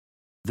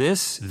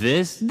This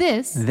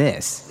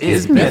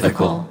is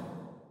mythical.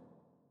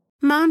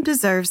 Mom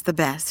deserves the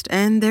best,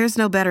 and there's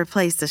no better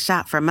place to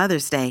shop for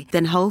Mother's Day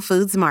than Whole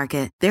Foods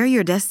Market. They're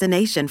your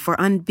destination for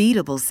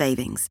unbeatable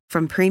savings,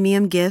 from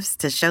premium gifts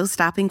to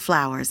show-stopping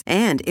flowers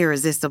and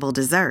irresistible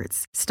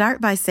desserts. Start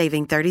by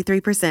saving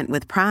 33%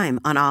 with Prime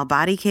on all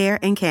body care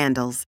and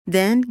candles.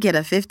 Then get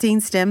a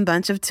 15-stem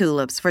bunch of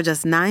tulips for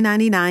just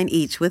 $9.99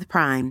 each with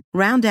Prime.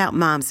 Round out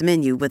Mom's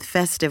menu with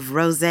festive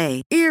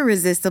rosé,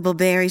 irresistible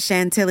berry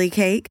chantilly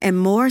cake, and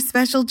more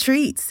special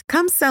treats.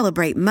 Come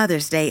celebrate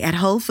Mother's Day at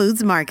Whole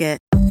Foods Market.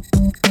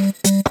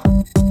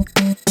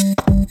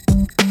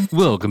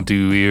 Welcome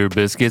to Ear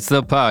Biscuits,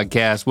 the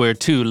podcast where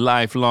two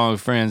lifelong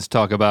friends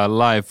talk about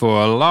life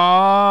for a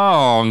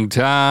long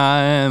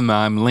time.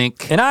 I'm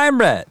Link. And I'm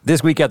Brett.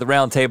 This week at the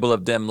round table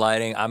of dim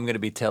lighting, I'm going to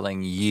be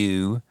telling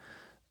you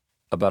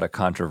about a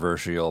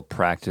controversial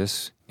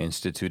practice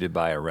instituted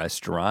by a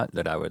restaurant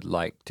that I would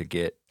like to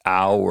get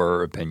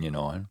our opinion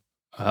on.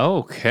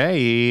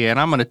 Okay, and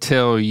I'm going to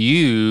tell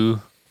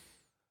you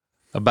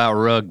about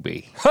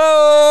rugby.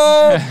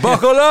 Oh,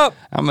 buckle up.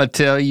 I'm going to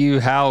tell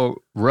you how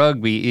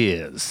rugby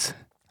is.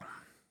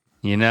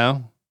 You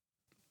know?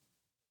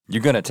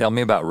 You're going to tell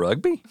me about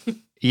rugby?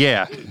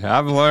 Yeah,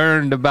 I've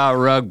learned about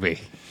rugby.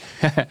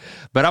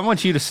 But I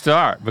want you to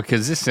start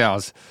because this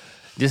sounds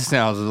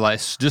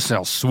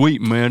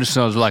sweet, man. This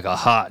sounds like a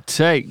hot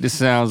take. This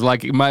sounds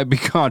like it might be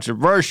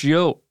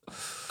controversial.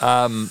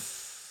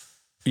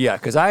 Yeah,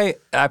 because I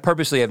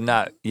purposely have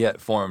not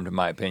yet formed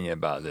my opinion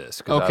about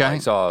this. Okay. I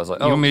was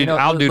like, I'll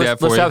do that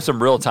for you. Let's have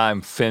some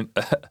real-time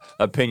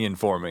opinion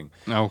forming.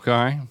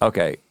 Okay.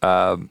 Okay.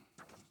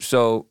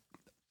 So,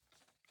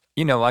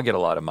 I get a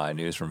lot of my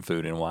news from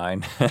food and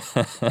wine.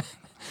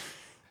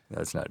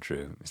 That's not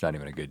true. It's not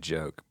even a good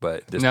joke,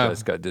 but this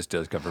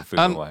does come from food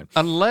and wine.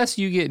 Unless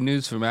you get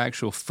news from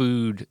actual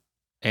food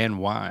and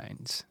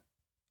wines.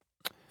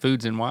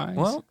 Foods and wines?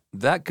 Well,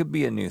 that could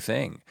be a new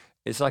thing.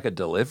 It's like a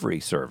delivery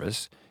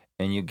service,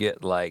 and you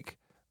get like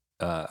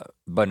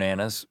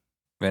bananas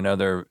and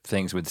other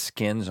things with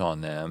skins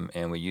on them,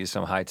 and we use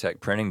some high-tech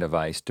printing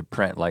device to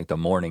print like the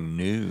morning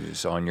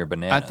news on your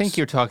bananas. I think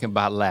you're talking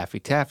about Laffy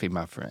Taffy,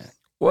 my friend.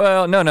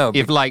 Well, no.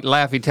 If like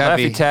Laffy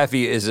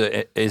Taffy is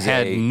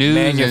a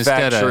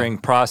manufacturing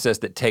process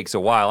that takes a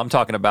while. I'm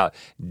talking about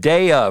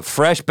day of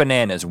fresh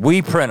bananas.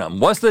 We print them.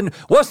 What's the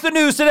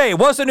news today?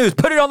 What's the news?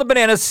 Put it on the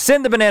bananas.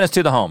 Send the bananas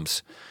to the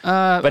homes.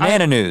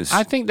 Banana news.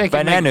 I think they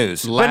can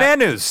Bananas.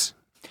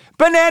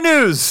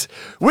 Bananas.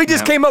 We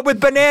just came up with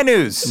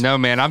bananas. No,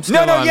 man, I'm still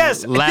on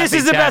yes. Laffy This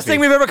is the best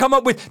thing we've ever come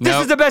up with. This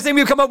is the best thing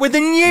we've come up with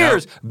in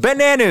years.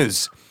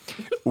 Bananas.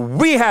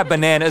 We have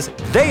bananas.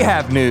 They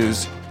have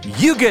news.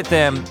 You get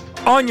them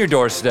on your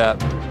doorstep.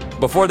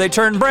 Before they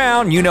turn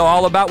brown, you know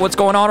all about what's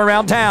going on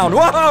around town.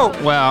 Whoa!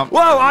 Well,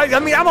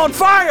 I'm on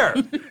fire!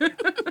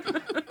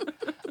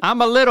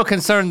 I'm a little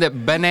concerned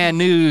that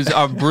bananas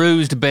are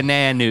bruised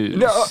bananas.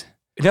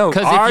 No,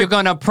 because if you're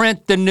going to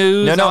print the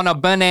news on a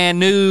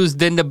bananas,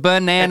 then the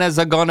bananas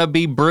are going to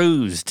be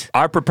bruised.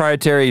 Our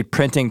proprietary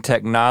printing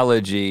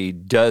technology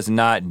does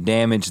not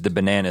damage the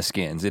banana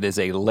skins. It is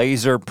a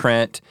laser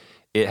print.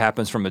 It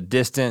happens from a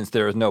distance.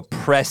 There is no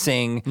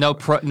pressing. No.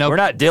 We're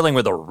not dealing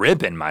with a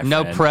ribbon, my friend.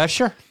 No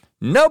pressure?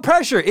 No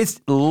pressure. It's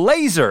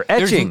laser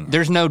etching.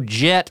 There's no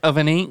jet of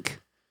an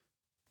ink?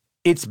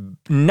 It's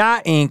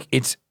not ink.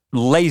 It's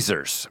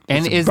lasers.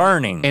 And it's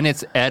burning. And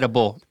it's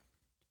edible.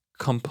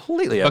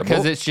 Completely edible.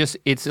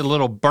 Because it's a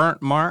little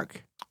burnt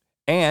mark.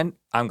 And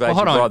I'm glad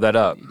you brought that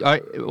up.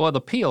 Well,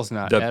 the peel's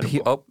not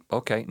edible.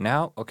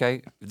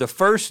 Okay. The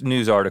first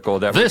news article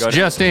that this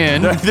just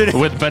in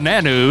with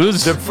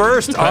bananas. The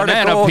first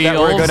article that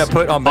we're going to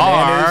put on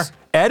bananas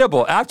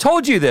edible. I've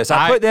told you this.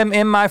 I put them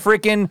in my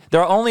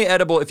they're only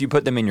edible if you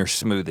put them in your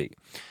smoothie.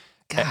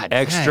 God,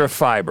 extra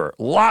fiber.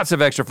 Lots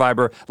of extra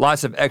fiber.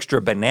 Lots of extra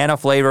banana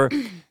flavor.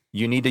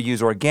 You need to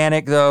use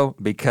organic though,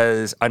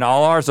 and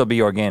all ours will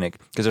be organic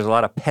because there's a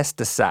lot of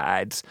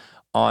pesticides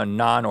on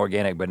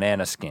non-organic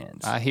banana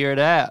skins. I hear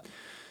that.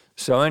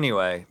 So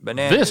anyway,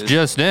 bananas. This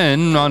just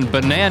in on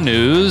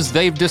Bananews,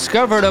 they've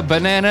discovered a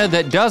banana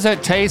that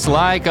doesn't taste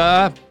like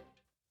a...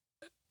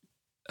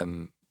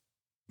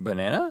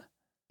 banana?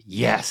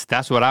 Yes,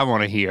 that's what I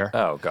want to hear.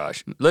 Oh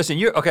gosh. Listen,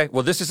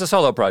 this is a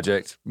solo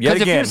project.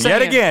 Yet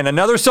again,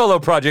 another solo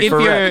project for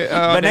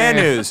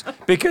Bananews.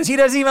 Because he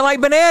doesn't even like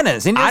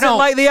bananas. He doesn't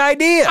like the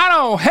idea. I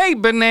don't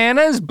hate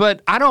bananas,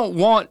 but I don't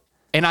want...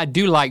 And I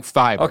do like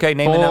fiber. Okay,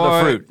 name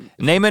another fruit.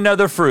 Name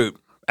another fruit.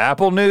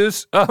 Apple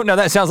news? Oh no,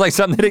 that sounds like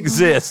something that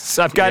exists.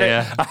 I've got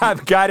it.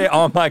 I've got it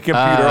on my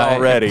computer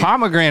already.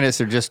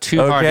 Pomegranates are just too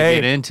hard to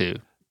get into.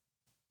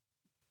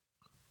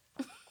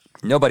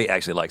 Nobody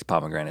actually likes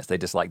pomegranates. They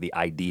just like the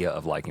idea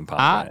of liking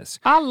pomegranates.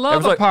 I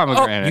love a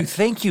pomegranate. You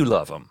think you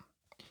love them.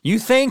 You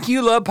think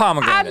you love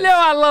pomegranates. I know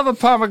I love a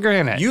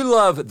pomegranate. You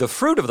love the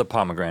fruit of the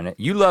pomegranate.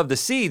 You love the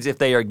seeds if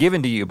they are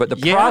given to you, but the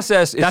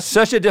process is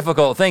such a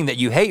difficult thing that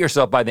you hate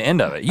yourself by the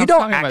end of it. You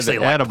don't actually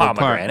like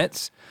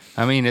pomegranates.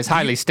 I mean, it's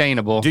highly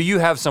stainable. Do you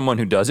have someone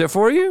who does it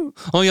for you?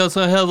 Oh, yes,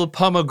 I have a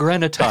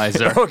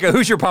pomegranatizer. Okay,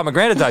 who's your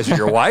pomegranatizer?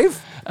 Your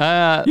wife?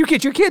 You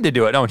get your kid to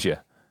do it, don't you?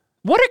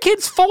 What are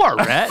kids for,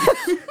 Rhett?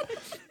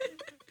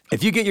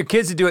 If you get your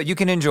kids to do it, you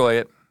can enjoy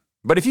it.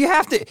 But if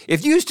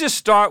you just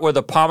start with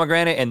a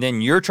pomegranate and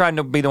then you're trying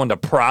to be the one to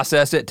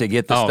process it to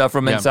get the stuff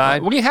from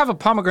inside. We have a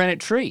pomegranate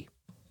tree.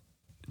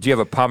 Do you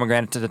have a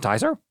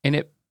pomegranatizer?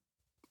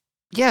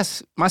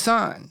 Yes, my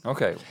son.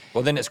 Okay,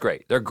 well then it's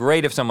great. They're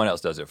great if someone else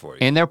does it for you.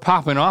 And they're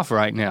popping off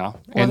right now.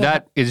 Well, and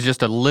that is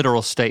just a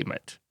literal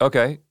statement.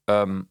 Okay.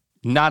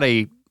 Not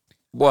a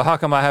Well, how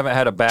come I haven't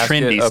had a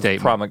basket trendy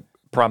of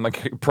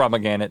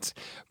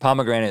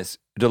pomegranates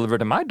delivered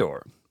to my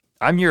door?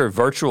 I'm your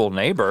virtual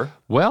neighbor.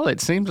 Well,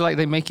 it seems like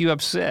they make you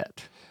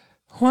upset.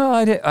 Well,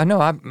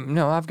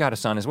 I've got a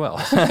son as well.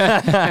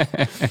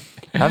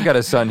 I've got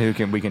a son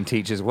we can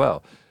teach as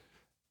well.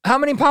 How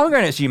many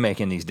pomegranates are you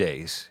making these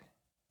days?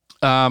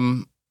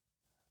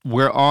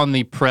 We're on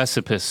the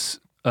precipice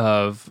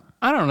of,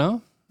 I don't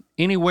know,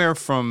 anywhere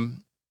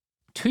from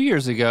 2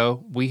 years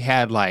ago, we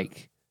had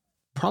like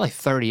probably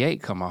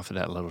 38 come off of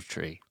that little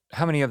tree.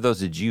 How many of those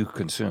did you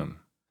consume?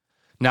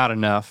 Not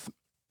enough.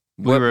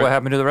 What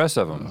happened to the rest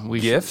of them?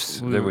 Gifts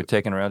that were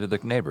taken around to the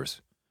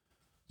neighbors.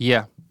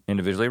 Yeah.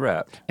 Individually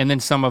wrapped. And then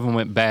some of them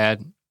went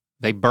bad.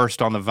 They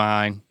burst on the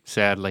vine,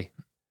 sadly.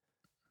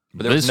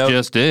 But this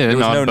just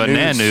in on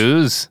Banana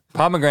News.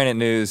 Pomegranate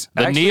news.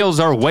 The Neils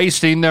are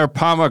wasting their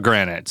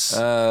pomegranates.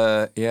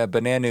 Yeah,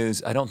 Banana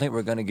News. I don't think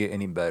we're going to get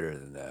any better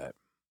than that.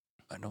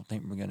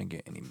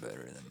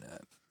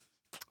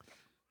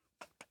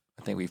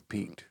 I think we've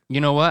peaked.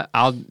 You know what?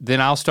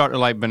 I'll start to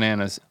like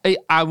bananas.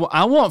 I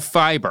want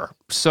fiber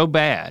so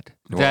bad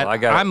that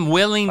I'm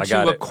willing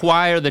to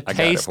acquire the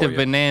taste of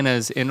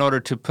bananas in order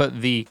to put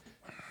the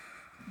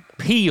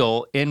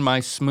peel in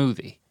my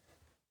smoothie.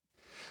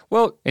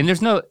 Well, and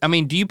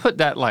do you put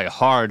that like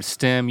hard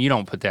stem? You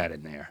don't put that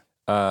in there.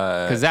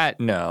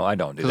 No, I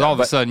don't do that. Because all of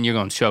a sudden you're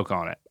going to choke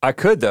on it. I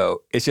could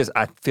though. It's just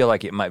I feel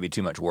like it might be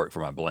too much work for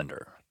my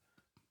blender.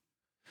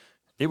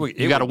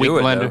 You got a weak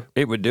blender?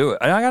 It would do it.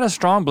 And I got a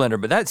strong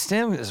blender, but that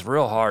stem is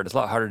real hard. It's a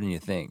lot harder than you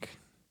think.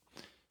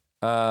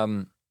 Why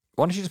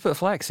don't you just put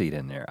flaxseed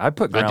in there? I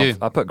put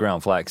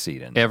ground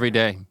flaxseed in there. Every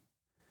day.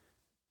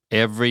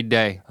 Every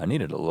day. I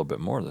needed a little bit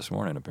more this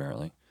morning,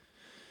 apparently.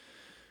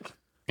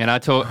 And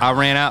I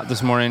ran out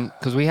this morning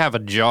because we have a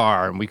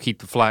jar and we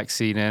keep the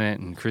flaxseed in it.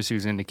 And Chrissy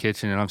was in the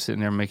kitchen and I'm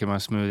sitting there making my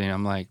smoothie. And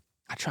I'm like,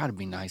 I try to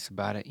be nice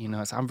about it. You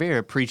know, I'm very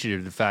appreciative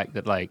of the fact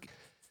that like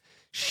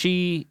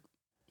she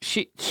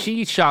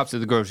shops at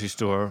the grocery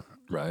store,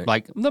 right?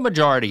 Like the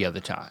majority of the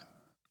time.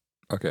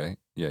 Okay,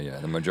 yeah.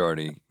 The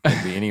majority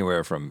can be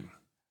anywhere from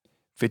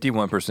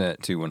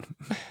 51% to one.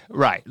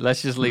 Right.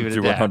 Let's just leave it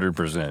at that. To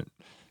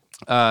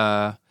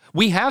 100%.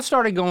 We have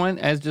started going,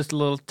 as just a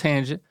little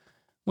tangent.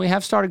 We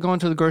have started going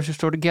to the grocery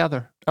store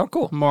together. Oh,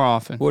 cool. More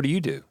often. What do you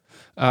do?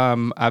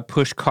 I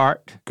push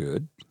cart.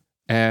 Good.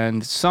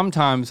 And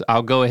sometimes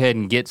I'll go ahead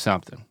and get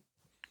something.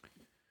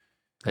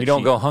 You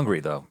don't go hungry,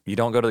 though. You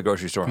don't go to the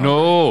grocery store hungry.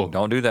 No.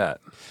 Don't do that.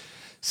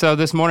 So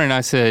this morning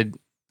I said,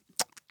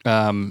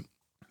 can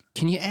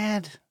you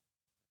add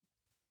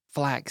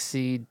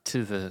flaxseed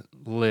to the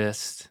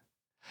list?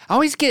 I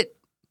always get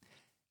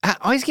a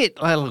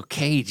little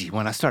cagey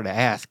when I start to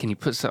ask, can you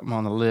put something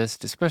on the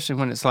list? Especially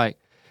when it's like,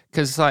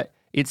 because it's like,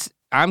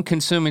 I'm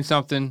consuming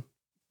something,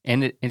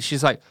 and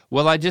she's like,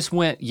 well, I just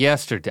went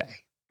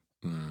yesterday.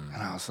 And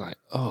I was like,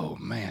 oh,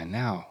 man,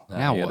 now you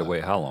what? had to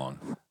wait how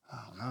long?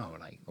 I don't know,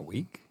 like a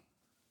week?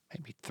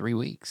 Maybe 3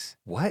 weeks.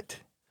 What?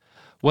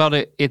 Well,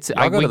 we get to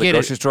the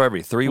grocery store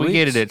every 3 weeks? We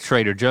get it at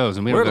Trader Joe's,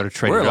 and we don't go to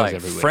Trader Joe's every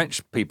week. We're like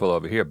French people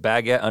over here,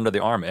 baguette under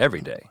the arm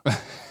every day.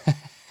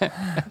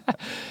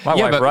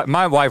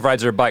 My wife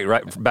rides her bike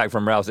right back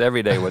from Ralph's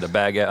every day with a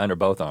baguette under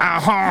both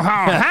arms.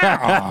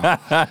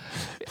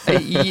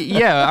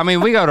 Yeah, I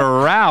mean, we go to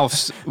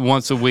Ralph's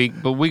once a week,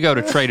 but we go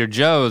to Trader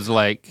Joe's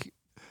like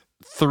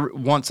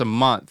once a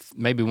month,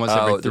 maybe once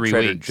every 3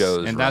 weeks.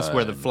 Joe's and that's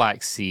where the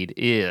flaxseed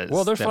is.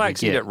 Well, there's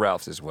flaxseed at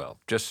Ralph's as well,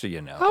 just so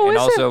you know. Oh, and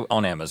is also it?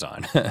 On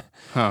Amazon.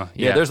 Huh,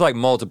 yeah, there's like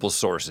multiple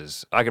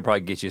sources. I could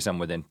probably get you some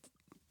within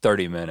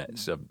 30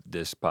 minutes of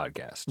this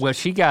podcast. Well,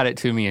 she got it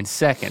to me in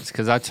seconds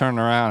because I turned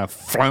around and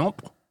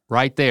flump,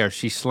 right there.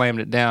 She slammed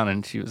it down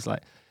and she was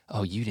like,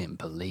 oh, you didn't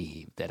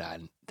believe that I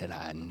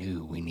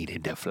knew we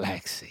needed the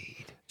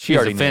flaxseed. She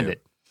was offended.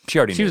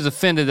 She was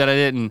offended that I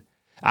didn't.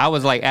 I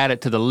was like, add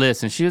it to the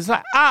list, and she was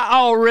like, I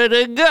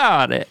already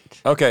got it.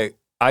 Okay.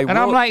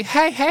 I'm like,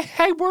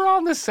 hey, we're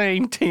on the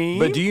same team.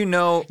 But do you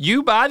know?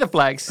 You buy the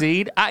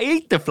flaxseed, I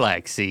eat the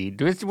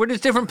flaxseed. We're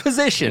just different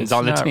positions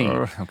on the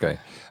team. Okay.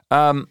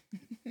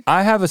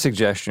 I have a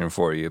suggestion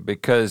for you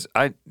because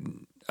I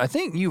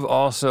think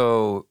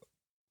you're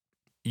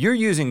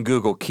using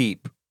Google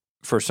Keep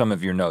for some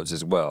of your notes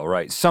as well,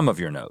 right? Some of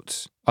your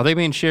notes. Are they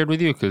being shared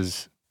with you?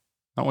 Because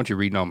don't want you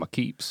reading all my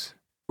keeps.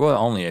 Well,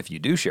 only if you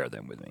do share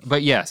them with me.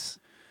 But yes.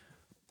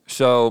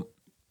 So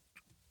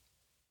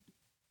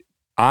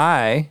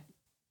the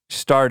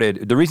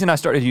reason I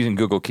started using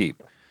Google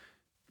Keep,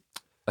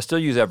 I still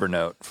use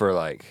Evernote for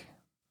like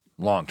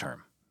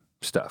long-term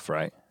stuff,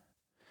 right?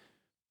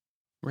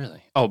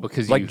 Really? Oh,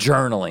 because like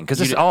journaling, because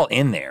it's all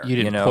in there. You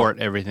didn't port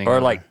everything or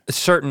over. like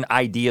certain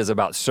ideas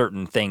about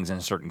certain things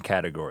in certain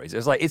categories.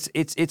 It's like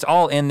it's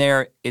all in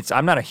there.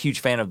 I'm not a huge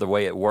fan of the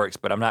way it works,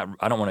 but I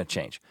don't want to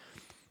change.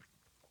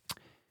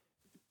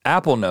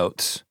 Apple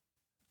Notes,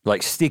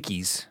 like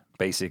stickies,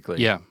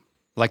 basically. Yeah,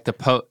 like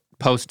the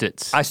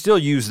Post-its. I still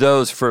use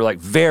those for like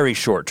very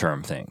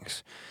short-term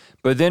things.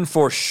 But then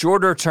for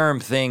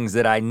shorter-term things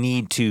that I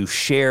need to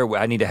share,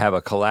 I need to have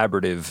a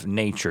collaborative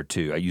nature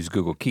to, I use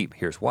Google Keep.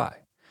 Here's why.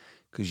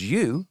 Because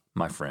you,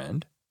 my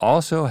friend,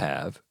 also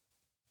have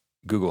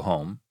Google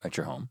Home at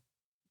your home.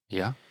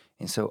 Yeah.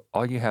 And so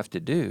all you have to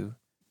do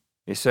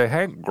is say,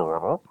 hey,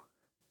 girl,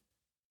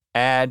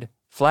 add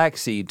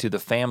flaxseed to the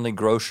family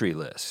grocery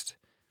list.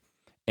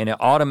 And it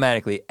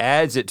automatically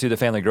adds it to the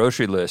family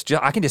grocery list.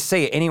 I can just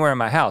say it anywhere in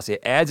my house.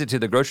 It adds it to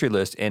the grocery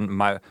list, and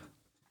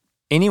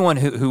anyone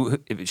who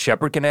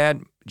Shepard can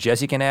add,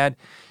 Jesse can add.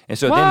 And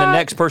so then the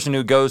next person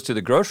who goes to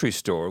the grocery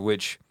store,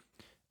 which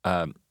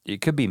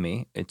it could be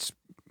me, it's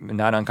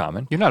not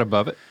uncommon. You're not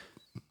above it.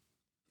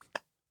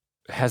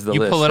 Has the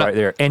list right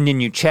there. And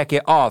then you check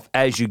it off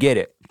as you get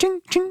it.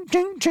 Ching, ching,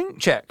 ching, ching,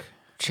 check.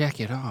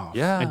 Check it off.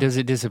 Yeah. And does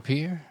it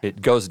disappear?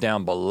 It goes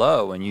down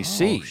below and you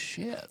see. Oh,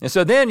 shit. And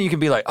so then you can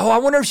be like, oh, I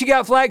wonder if she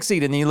got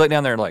flaxseed. And then you look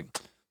down there and like,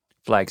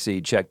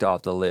 flaxseed checked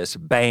off the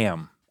list.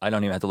 Bam. I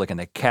don't even have to look in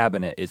the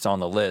cabinet. It's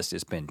on the list.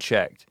 It's been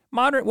checked.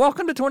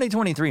 Welcome to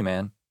 2023,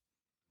 man.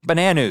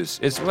 Bananews.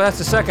 That's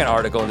the second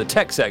article in the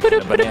tech section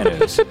of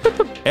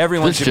Bananews.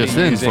 Everyone This should just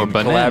be in using for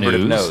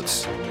collaborative Bananews.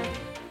 notes.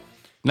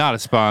 Not a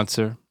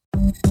sponsor.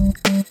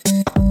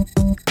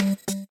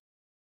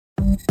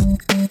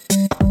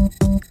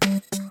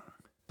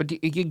 But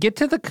you get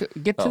to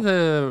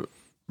the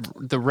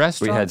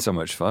restaurant. We had so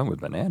much fun with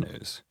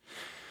Bananews.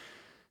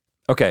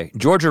 Okay,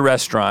 Georgia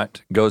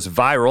restaurant goes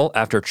viral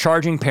after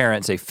charging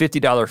parents a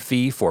 $50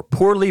 fee for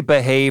poorly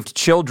behaved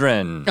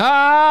children.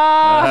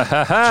 Georgia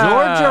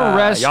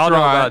restaurant. Y'all know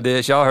about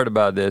this. Y'all heard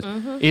about this.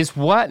 Is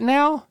what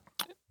now?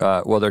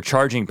 Well, they're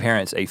charging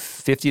parents a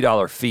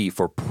 $50 fee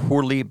for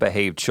poorly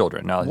behaved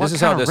children. Now, this is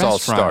how this all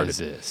started. Is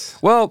this?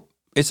 Well,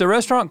 it's a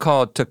restaurant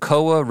called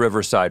Toccoa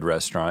Riverside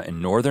Restaurant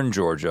in northern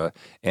Georgia,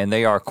 and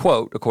they are,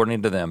 quote,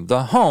 according to them,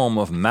 the home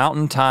of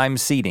Mountain Time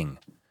Seating.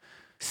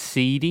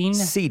 Seating?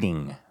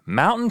 Seating.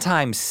 Mountain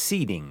Time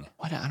Seating.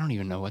 What? I don't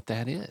even know what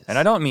that is. And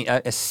I don't mean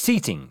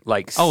seating,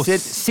 like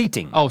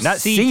seating. Oh, not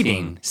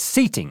seating.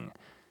 Seating.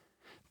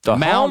 The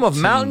home of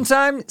Mountain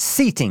Time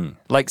Seating,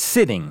 like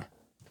sitting.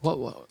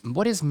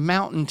 What is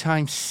Mountain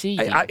Time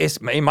Seating?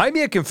 It might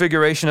be a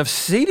configuration of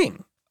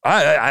seating.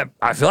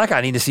 I feel like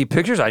I need to see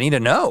pictures. I need to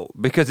know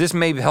because this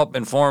may help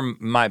inform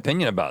my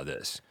opinion about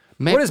this.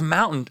 What is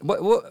mountain?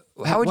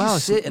 How would you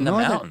sit in the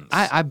mountains?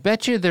 I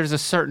bet you there's a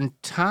certain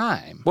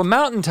time. Well,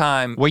 mountain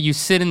time where you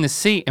sit in the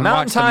seat and mountain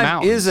watch the time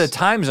mountains. is a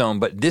time zone,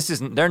 but this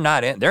isn't. They're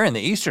not in. They're in the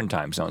Eastern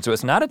time zone, so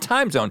it's not a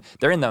time zone.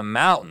 They're in the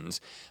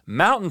mountains.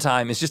 Mountain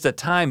time is just a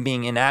time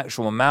being in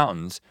actual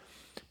mountains,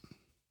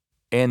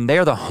 and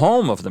they're the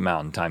home of the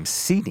Mountain Time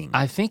Seating.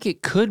 I think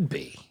it could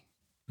be.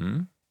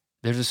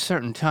 There's a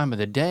certain time of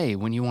the day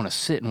when you want to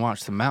sit and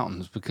watch the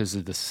mountains because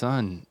of the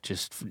sun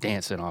just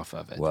dancing off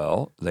of it.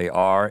 Well, they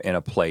are in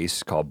a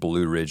place called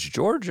Blue Ridge,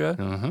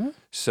 Georgia.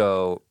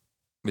 So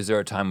is there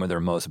a time when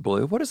they're most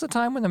blue? What is the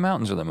time when the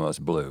mountains are the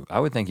most blue? I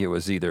would think it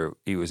was either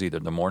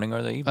the morning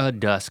or the evening.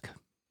 Dusk.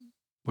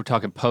 We're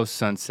talking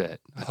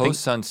post-sunset.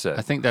 Post-sunset.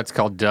 I think that's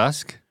called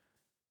dusk.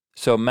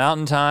 So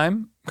mountain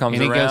time comes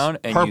around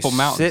and you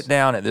sit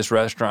down at this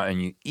restaurant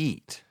and you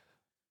eat.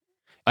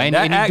 And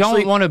you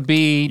don't want to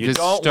be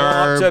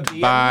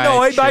disturbed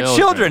by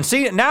children.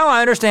 See, now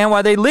I understand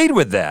why they lead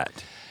with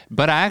that.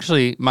 But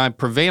my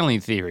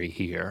prevailing theory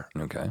here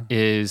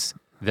is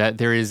that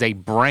there is a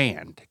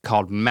brand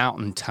called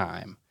Mountain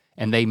Time,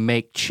 and they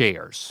make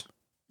chairs.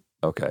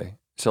 Okay.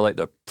 So like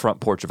the front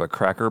porch of a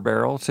Cracker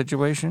Barrel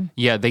situation?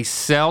 Yeah, they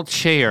sell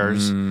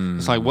chairs.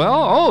 It's like,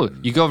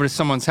 you go over to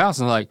someone's house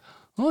and they're like,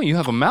 oh, you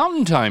have a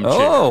Mountain Time chair.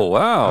 Oh,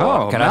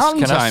 wow. Can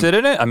I sit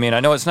in it? I mean,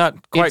 I know it's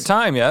not quite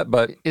time yet,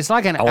 but it's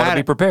like I want to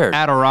be prepared.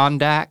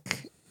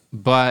 Adirondack,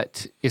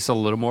 but it's a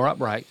little more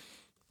upright.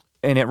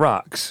 And it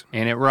rocks.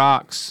 It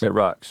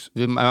rocks.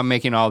 I'm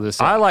making all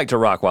this up. I like to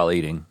rock while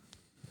eating.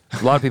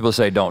 A lot of people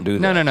say don't do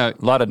that. No.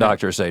 A lot of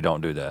doctors say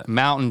don't do that.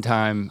 Mountain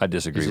Time. I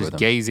disagree with them.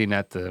 Gazing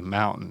at the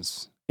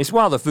mountains. It's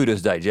while the food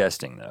is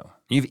digesting, though.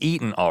 You've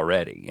eaten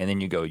already, and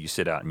then you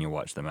sit out and you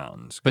watch the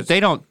mountains. But they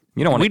don't.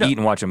 You don't want to eat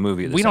and watch a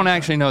movie at the same time. We don't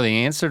actually know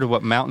the answer to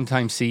what Mountain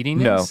Time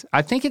Seating is.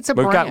 I think it's a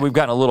brand. We've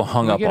gotten a little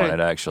hung up on it,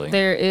 actually.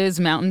 There is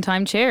Mountain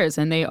Time chairs,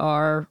 and they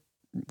are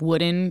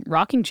wooden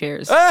rocking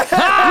chairs. We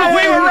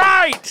were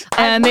right!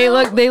 And they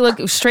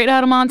look straight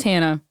out of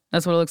Montana.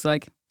 That's what it looks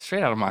like.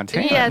 Straight out of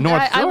Montana. Yeah,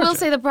 North Georgia. I will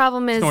say the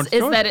problem is North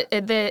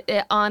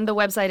that on the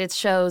website it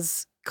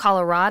shows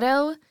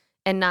Colorado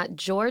and not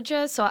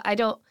Georgia, so I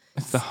don't.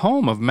 It's the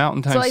home of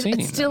Mountain Time So I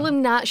Seating. still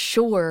am not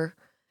sure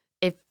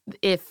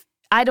if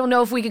I don't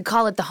know if we could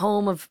call it the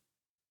home of.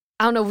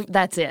 I don't know if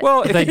that's it.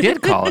 Well, They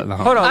did call it the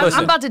home. Hold on, listen.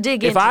 I'm about to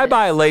dig If into I this.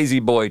 buy a Lazy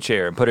Boy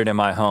chair and put it in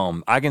my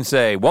home, I can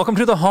say, welcome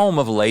to the home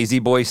of Lazy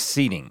Boy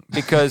seating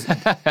because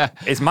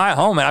it's my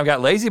home and I've got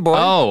Lazy Boy.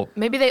 Oh,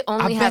 Maybe they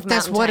only I have bet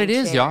that's Mountain what Time it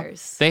is, y'all.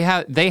 chairs.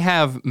 They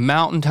have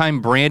Mountain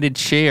Time branded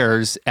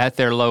chairs at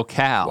their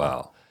locale.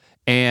 Wow.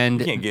 And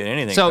You can't get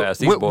anything so past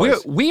these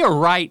boys. we are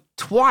right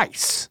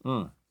twice.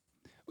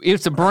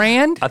 It's a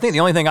brand. I think the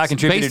only thing I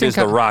contributed based in is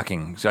the Cal-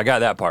 rocking, so I got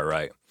that part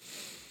right.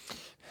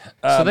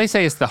 So they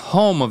say it's the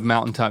home of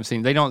Mountaintop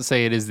Seating. They don't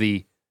say it is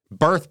the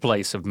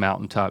birthplace of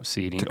Mountaintop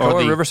Seating.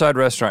 Tacoma Riverside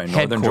Restaurant in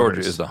northern Georgia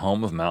headquarters. is the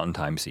home of Mountain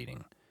Time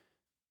Seating.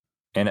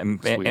 And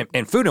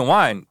Sweet. Food and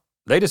Wine,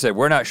 they just said,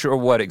 we're not sure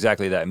what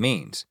exactly that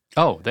means.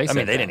 Oh, they I said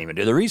mean, they that. didn't even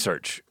do the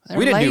research. They're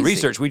We didn't do lazy.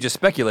 research, we just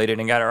speculated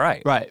and got it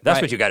right. Right, That's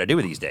right. what you got to do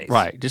these days.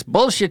 Right. Just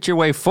bullshit your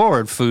way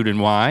forward, Food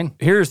and Wine.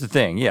 Here's the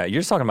thing. Yeah,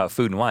 you're just talking about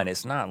food and wine.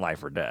 It's not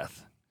life or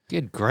death.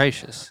 Good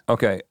gracious.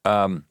 Okay.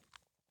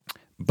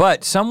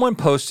 But someone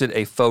posted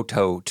a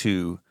photo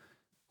to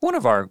one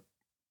of our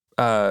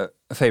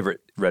favorite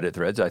Reddit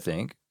threads, I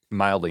think.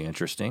 Mildly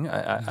interesting.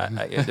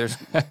 There's,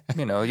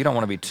 you don't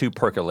want to be too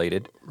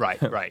percolated.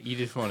 Right, right. You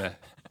just want to.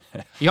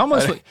 You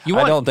almost. I You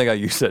want. don't think I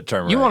used that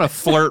term You right. want to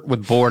flirt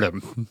with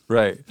boredom.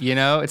 Right.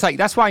 It's like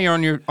that's why you're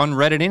on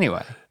Reddit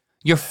anyway.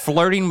 You're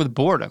flirting with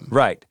boredom.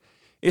 Right.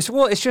 It's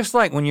just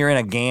like when you're in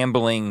a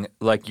gambling,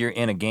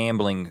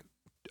 Zone.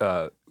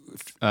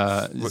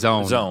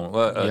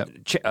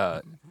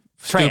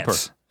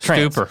 trance.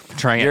 Stupor.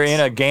 Trance. You're in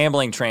a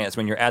gambling trance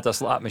when you're at the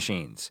slot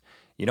machines.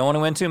 You don't want to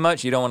win too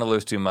much. You don't want to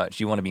lose too much.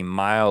 You want to be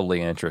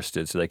mildly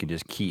interested so they can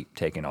just keep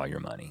taking all your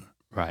money.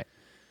 Right.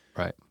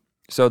 Right.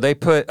 So they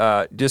put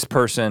this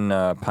person,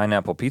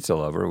 pineapple pizza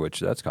lover, which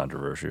that's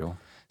controversial.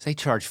 So they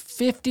charge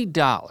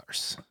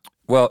 $50.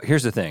 Well,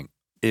 here's the thing.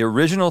 The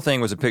original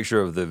thing was a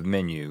picture of the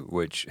menu,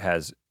 which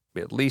has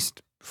at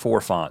least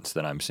 4 fonts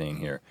that I'm seeing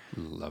here.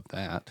 Love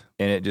that.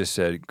 And it just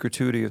said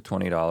gratuity of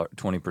 $20,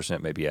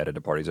 20% may be added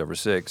to parties over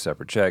 6,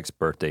 separate checks,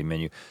 birthday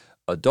menu.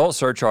 Adult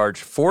surcharge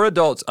for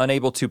adults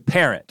unable to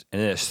parent, and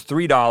then it's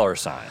 $3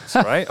 signs,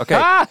 right?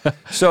 Okay,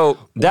 so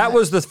that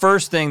was the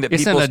first thing that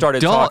It's people an started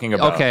adult- talking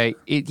about. Okay.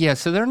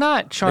 So they're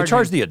not charging. They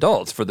charge the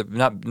adults for the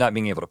not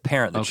being able to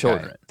parent the Okay,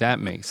 children. That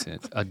makes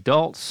sense.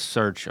 Adult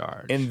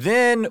surcharge. And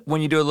then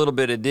when you do a little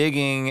bit of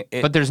digging,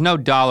 But there's no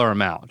dollar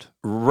amount.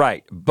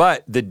 right,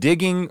 but the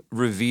digging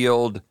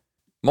revealed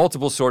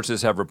multiple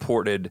sources have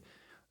reported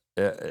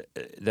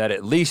that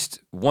at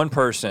least one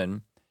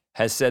person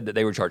has said that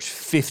they were charged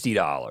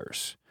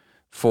 $50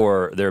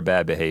 for their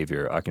bad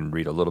behavior. I can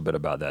read a little bit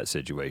about that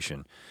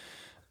situation.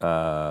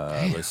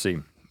 Let's see.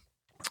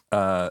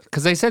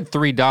 Because they said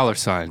 $3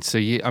 signs, so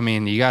you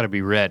got to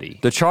be ready.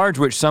 The charge,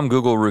 which some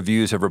Google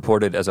reviews have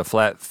reported as a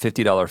flat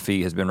 $50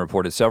 fee, has been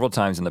reported several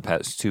times in the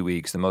past 2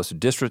 weeks. The most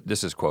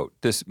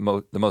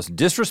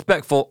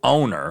disrespectful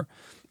owner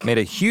made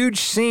a huge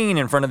scene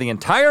in front of the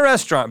entire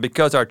restaurant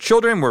because our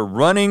children were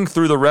running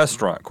through the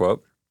restaurant,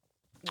 quote.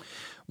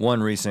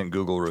 One recent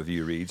Google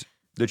review reads,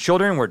 the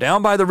children were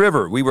down by the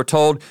river. We were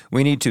told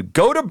we need to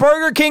go to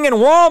Burger King and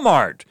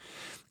Walmart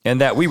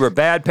and that we were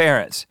bad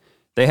parents.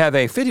 They have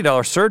a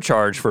 $50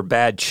 surcharge for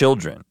bad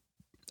children.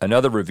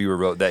 Another reviewer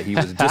wrote that he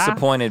was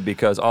disappointed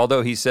because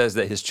although he says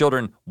that his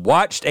children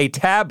watched a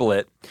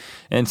tablet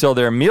until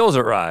their meals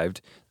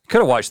arrived, could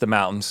have watched the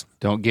mountains.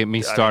 Don't get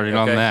me started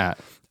on okay.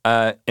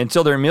 that.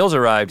 Until their meals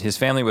arrived, his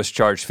family was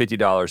charged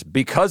 $50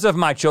 because of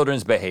my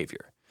children's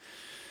behavior.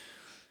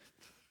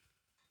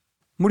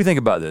 What do you think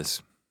about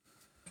this?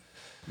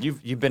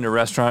 You've been to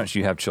restaurants,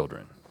 you have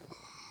children.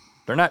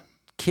 They're not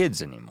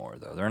kids anymore,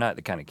 though. They're not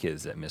the kind of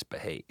kids that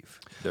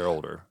misbehave. They're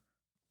older.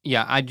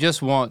 Yeah, I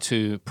just want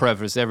to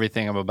preface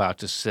everything I'm about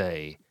to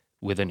say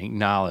with an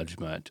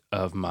acknowledgement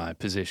of my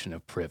position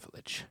of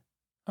privilege.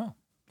 Oh,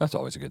 that's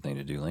always a good thing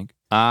to do, Link.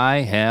 I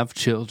have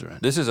children.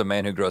 This is a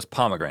man who grows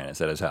pomegranates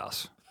at his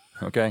house,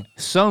 okay?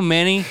 So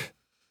many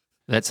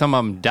that some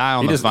of them die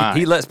on the vine.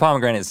 He lets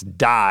pomegranates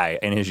die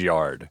in his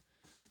yard.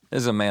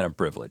 This is a man of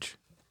privilege.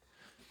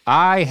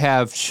 I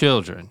have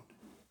children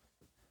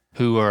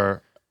who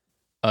are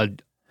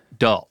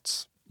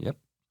adults. Yep.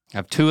 I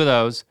have 2 of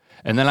those,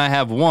 and then I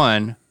have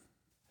one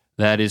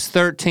that is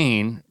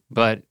 13,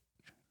 but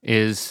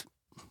is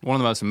one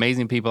of the most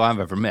amazing people I've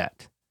ever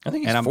met. I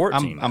think he's And I'm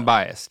 14 I'm now.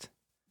 biased.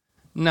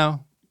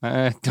 No,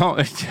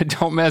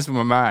 don't mess with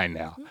my mind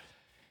now.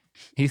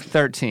 He's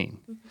 13.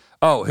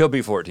 Oh, he'll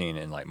be 14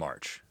 in like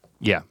March.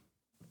 Yeah,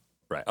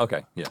 Right,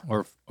 okay, yeah.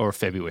 or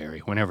February,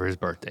 whenever his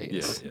birthday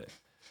is. Yeah.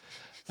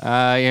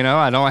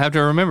 I don't have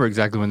to remember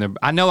exactly when they're.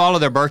 I know all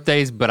of their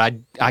birthdays, but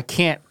I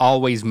can't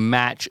always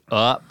match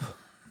up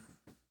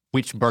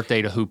which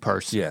birthday to who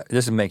person. Yeah,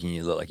 this is making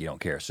you look like you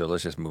don't care, so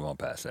let's just move on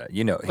past that.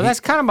 You know, Well,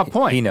 that's kind of my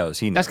point. He knows.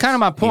 That's kind of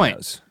my point. He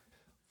knows.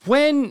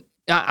 When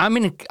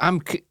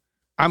I'm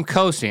I'm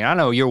coasting. I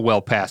know you're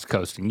well past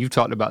coasting. You've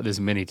talked about this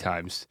many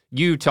times.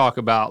 You talk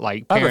about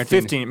like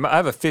parenting. I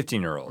have a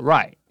 15-year-old.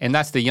 Right, and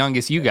that's the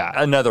youngest you got.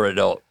 Another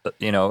adult,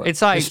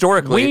 It's like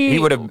historically, he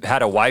would have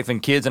had a wife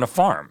and kids and a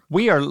farm.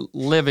 We are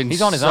living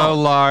He's on his so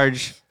own.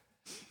 large.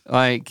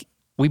 Like,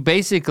 we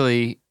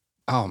basically,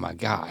 oh my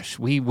gosh,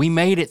 we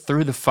made it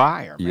through the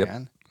fire, Yep.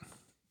 man.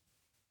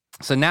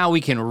 So now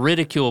we can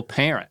ridicule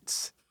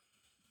parents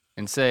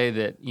and say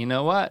that, you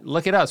know what,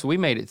 look at us, we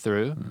made it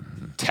through.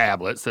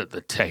 Tablets at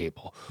the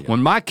table. Yep.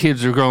 When my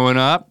kids were growing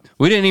up,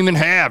 we didn't even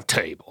have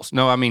tables.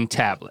 No, I mean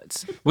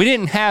tablets. We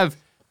didn't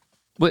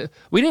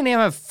even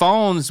have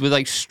phones with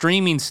like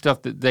streaming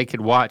stuff that they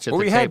could watch at the table.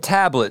 We had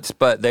tablets,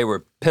 but they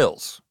were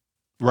pills.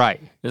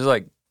 Right. It was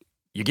like,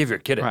 you give your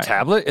kid a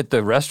tablet at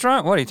the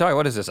restaurant? What are you talking?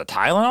 What is this, a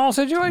Tylenol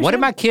situation? What did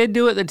my kid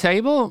do at the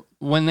table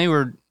when they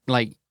were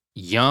like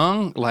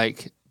young,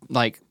 like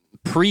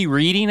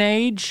pre-reading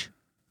age?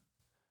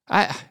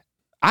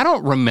 I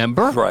don't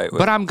remember, right,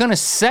 but I'm going to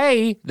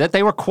say that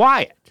they were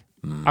quiet.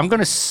 I'm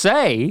going to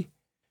say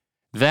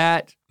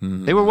that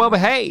they were well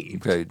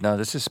behaved. Okay, now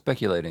this is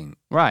speculating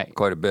right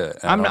quite a bit.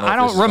 I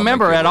don't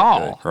remember at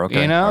all.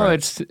 Okay, you know, right.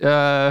 it's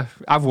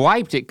I've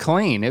wiped it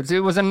clean. It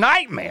was a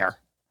nightmare.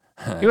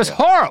 It was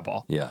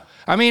horrible. Yeah.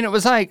 I mean, it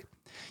was like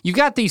you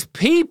got these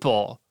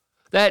people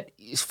that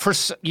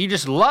you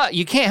just love.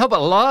 You can't help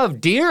but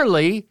love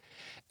dearly,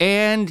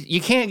 and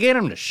you can't get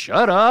them to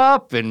shut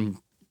up and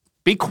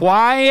be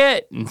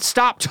quiet and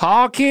stop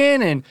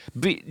talking and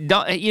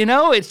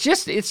it's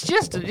just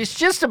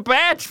a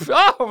bad.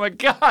 Oh my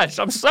gosh,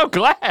 I'm so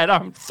glad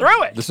I'm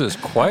through it. This is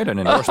quite an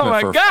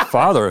endorsement for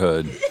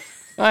fatherhood.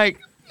 Like,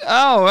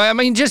 I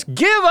mean, just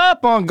give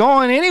up on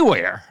going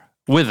anywhere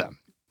with them.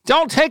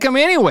 Don't take them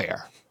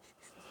anywhere.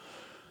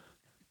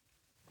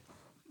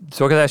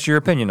 So that's your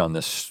opinion on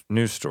this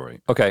news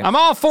story. Okay. I'm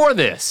all for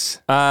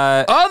this.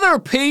 Other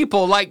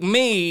people like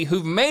me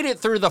who've made it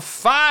through the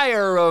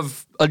fire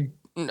of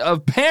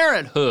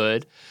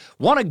parenthood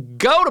want to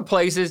go to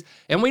places,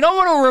 and we don't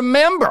want to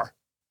remember.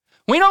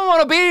 We don't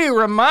want to be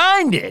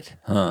reminded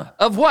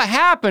of what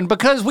happened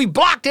because we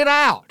blocked it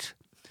out.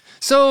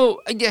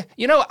 So,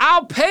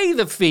 I'll pay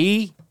the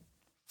fee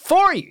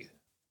for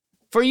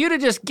you to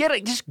just get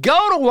it. Just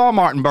go to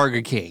Walmart and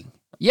Burger King.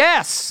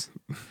 Yes.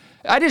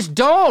 I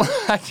don't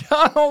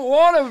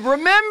want to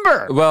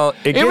remember. Well,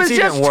 it gets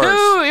even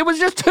worse. It was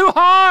just too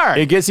hard.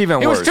 It gets even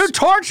worse. It was too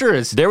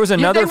torturous. There was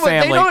another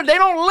family. They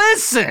don't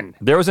listen.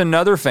 There was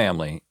another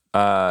family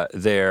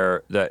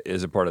there that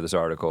is a part of this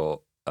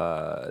article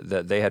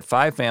that they had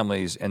 5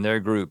 families, and their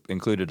group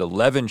included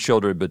 11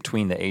 children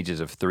between the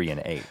ages of 3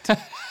 and 8.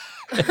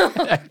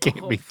 That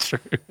can't be true.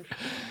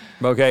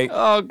 Okay.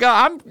 Oh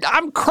God,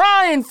 I'm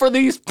crying for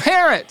these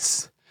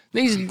parents.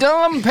 These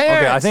dumb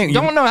parents I think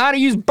don't know how to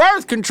use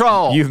birth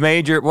control. You've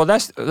made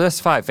that's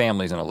 5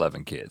 families and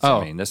 11 kids. Oh.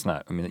 I mean, that's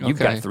not. I mean, you've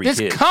got 3 kids.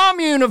 This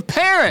commune of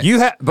parents.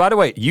 By the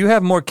way, you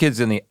have more kids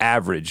than the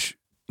average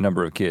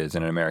number of kids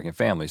in an American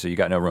family, so you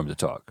got no room to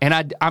talk.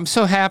 And I'm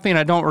so happy, and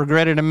I don't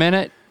regret it a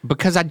minute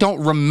because I don't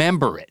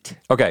remember it.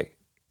 Okay,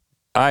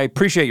 I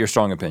appreciate your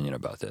strong opinion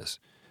about this.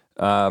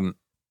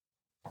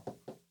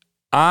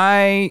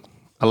 I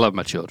love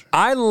my children.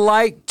 I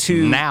like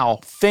to now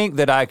think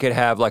that I could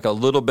have like a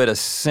little bit of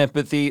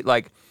sympathy.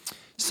 Like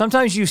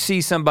sometimes you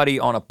see somebody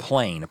on a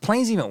plane. A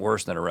plane's even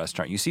worse than a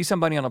restaurant. You see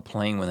somebody on a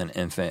plane with an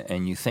infant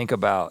and you think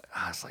about,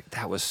 it's like,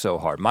 that was so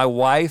hard. My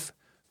wife,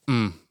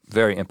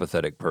 very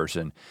empathetic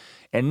person.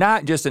 And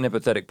not just an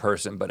empathetic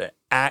person, but an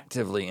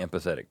actively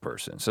empathetic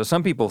person. So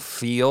some people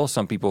feel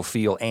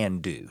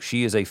and do.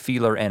 She is a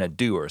feeler and a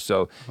doer.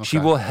 So she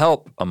will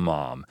help a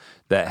mom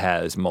that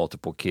has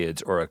multiple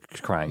kids or a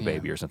crying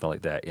baby or something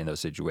like that in those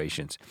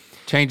situations.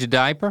 Change a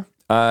diaper?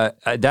 That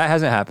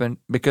hasn't happened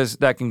because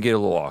that can get a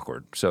little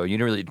awkward. So you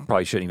really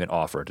probably shouldn't even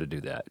offer to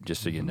do that,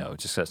 just so you know.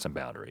 Just set some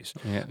boundaries.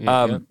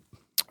 Yeah.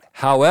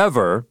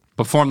 However,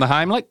 perform the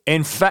Heimlich?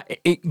 In fact,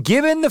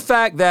 given the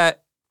fact that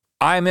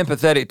I'm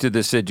empathetic to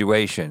this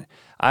situation,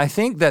 I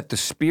think that the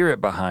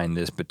spirit behind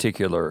this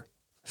particular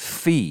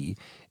fee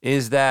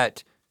is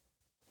that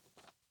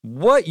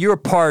what your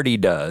party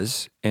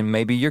does, and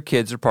maybe your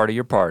kids are part of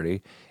your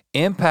party,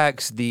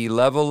 impacts the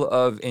level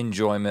of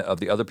enjoyment of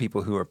the other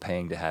people who are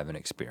paying to have an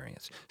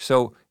experience.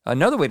 So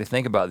another way to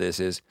think about this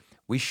is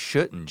we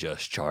shouldn't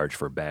just charge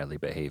for badly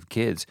behaved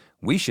kids.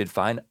 We should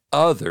find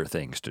other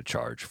things to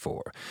charge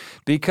for.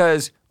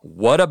 Because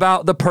what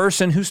about the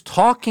person who's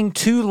talking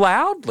too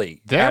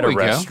loudly at a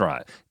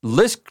restaurant?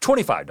 List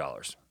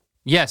 $25.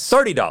 Yes.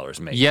 $30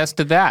 maybe. Yes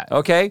to that.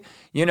 Okay?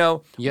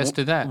 Yes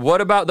to that. What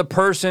about the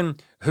person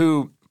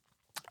who,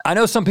 I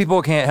know some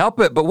people can't help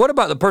it, but what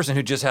about the person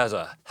who just has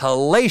a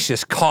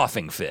hellacious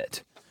coughing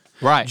fit?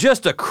 Right.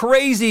 Just a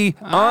crazy,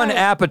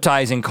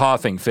 unappetizing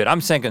coughing fit.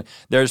 I'm thinking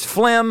there's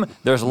phlegm,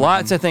 there's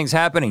lots of things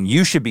happening.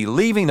 You should be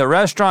leaving the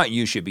restaurant,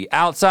 you should be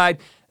outside.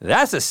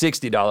 That's a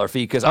 $60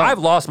 fee because I've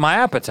lost my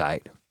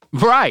appetite.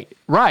 Right,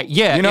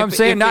 yeah. You know what I'm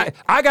saying?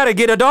 I got to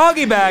get a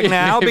doggy bag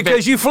now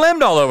because you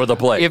flimmed all over the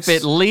place. If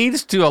it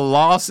leads to a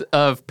loss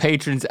of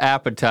patrons'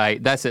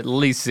 appetite, that's at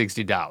least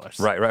 $60.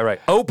 Right.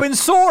 Open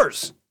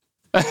sores.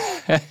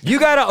 You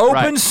got to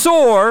open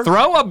sore.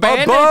 Throw a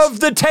bandage above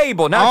the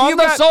table. Now, on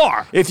the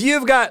sore. If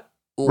you've got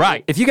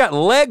if you got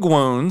leg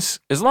wounds,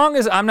 as long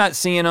as I'm not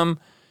seeing them,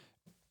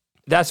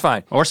 that's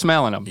fine. Or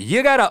smelling them.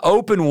 You got to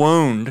open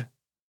wound.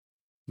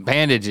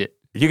 Bandage it.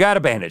 You got to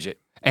bandage it.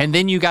 And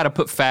then you got to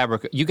put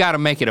fabric. You got to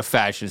make it a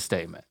fashion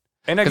statement.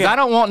 Because again, I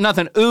don't want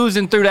nothing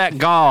oozing through that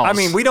gauze. I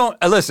mean, we don't,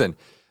 listen,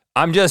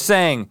 I'm just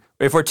saying,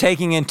 if we're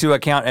taking into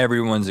account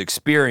everyone's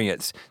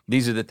experience,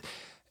 these are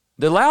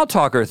the loud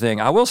talker thing.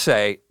 I will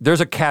say,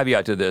 there's a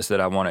caveat to this that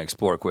I want to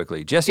explore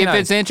quickly. Jesse if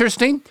it's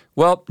interesting.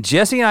 Well,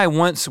 Jesse and I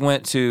once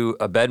went to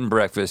a bed and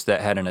breakfast that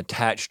had an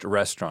attached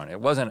restaurant.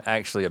 It wasn't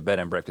actually a bed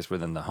and breakfast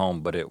within the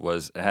home, but it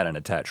had an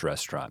attached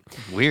restaurant.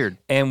 Weird.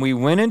 And we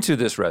went into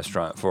this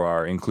restaurant for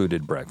our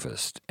included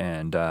breakfast.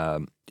 And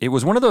it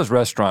was one of those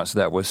restaurants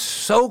that was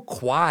so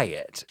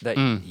quiet that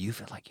you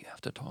feel like you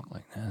have to talk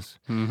like this.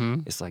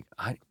 Mm-hmm. It's like,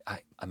 I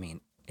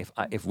mean,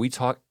 if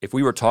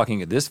we were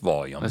talking at this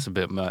volume. That's a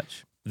bit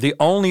much. The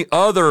only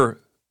other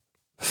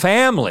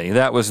family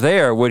that was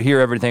there would hear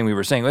everything we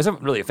were saying. It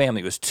wasn't really a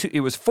family.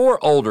 It was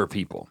 4 older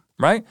people,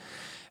 right?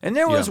 And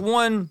there was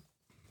one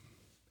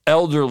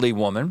elderly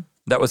woman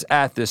that was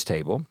at this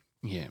table.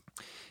 Yeah.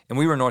 And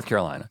we were in North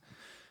Carolina.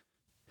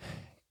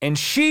 And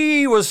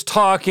she was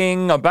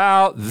talking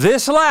about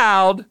this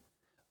loud,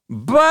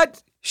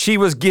 but she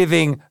was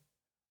giving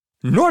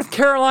North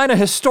Carolina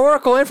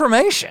historical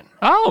information.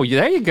 Oh,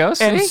 there you go.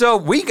 See? And so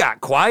we got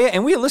quiet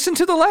and we listened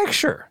to the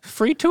lecture.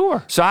 Free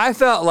tour. So I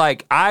felt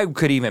like I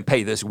could even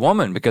pay this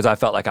woman because I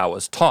felt like I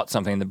was taught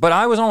something, but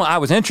I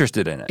was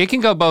interested in it. It can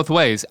go both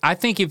ways. I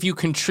think if you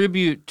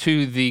contribute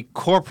to the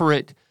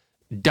corporate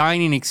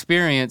dining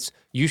experience,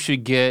 you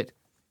should get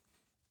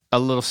a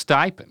little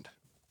stipend.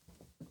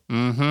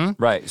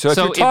 Mm-hmm. Right. So if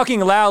you're talking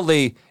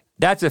loudly,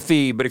 that's a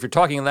fee, but if you're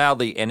talking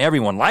loudly and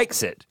everyone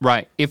likes it,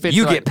 right? If it's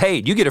get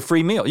paid, you get a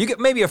free meal. You get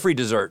maybe a free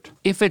dessert.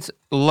 If it's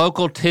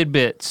local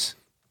tidbits,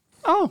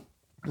 a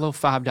little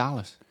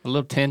 $5, a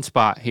little 10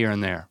 spot here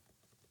and there,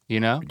 you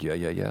know?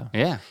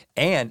 Yeah.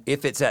 And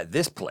if it's at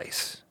this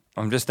place,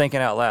 I'm just thinking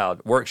out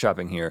loud,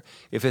 workshopping here.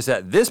 If it's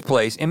at this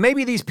place, and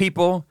maybe these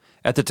people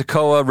at the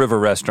Toccoa River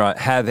Restaurant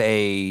have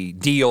a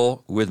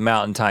deal with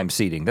Mountain Time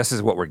Seating. This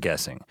is what we're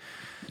guessing.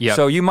 Yep.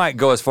 So you might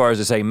go as far as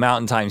to say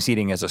Mountain Time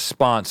Seating as a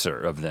sponsor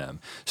of them.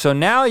 So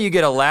now you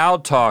get a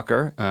loud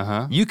talker.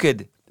 Uh-huh. You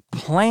could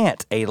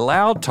plant a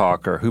loud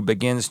talker who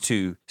begins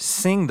to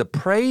sing the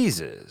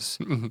praises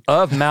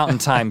of Mountain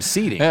Time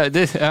Seating. No.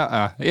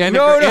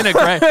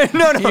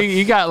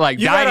 You got like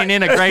dining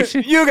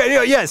integration?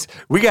 Yes.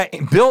 We got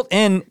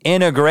built-in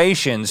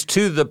integrations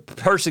to the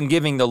person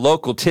giving the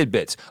local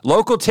tidbits.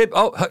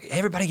 Oh,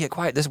 everybody get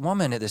quiet. This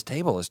woman at this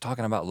table is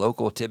talking about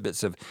local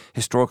tidbits of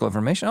historical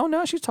information. Oh,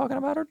 no, she's talking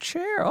about her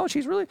chair. Oh,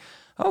 she's really,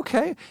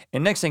 okay.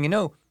 And next thing you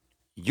know,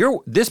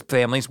 this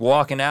family's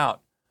walking out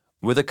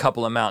with a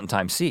couple of Mountain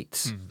Time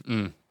seats.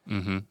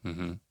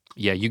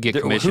 Yeah, you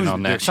get commission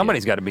on that.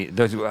 Somebody's got to be.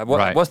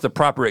 What's the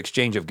proper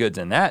exchange of goods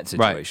in that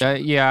situation?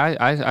 Right.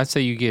 I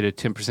say you get a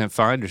 10%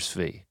 finder's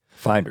fee.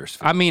 Finder's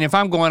fee. I mean, if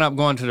I'm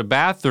going to the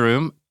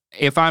bathroom,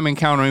 if I'm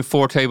encountering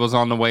 4 tables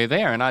on the way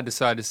there, and I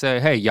decide to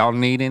say, "Hey, y'all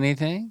need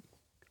anything?"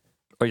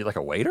 Are you like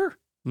a waiter?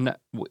 No,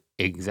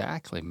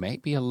 exactly.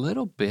 Maybe a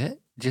little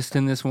bit, just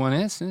in this one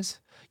instance.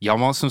 Y'all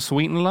want some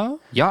sweet and low?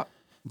 Y'all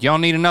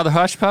need another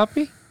hush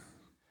puppy?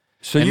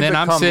 So you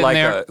become like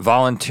a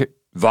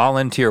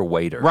volunteer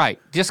waiter. Right,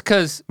 just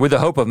because. With the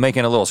hope of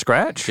making a little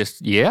scratch? There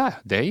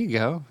you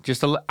go.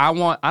 I don't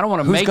want to make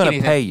anything. Who's going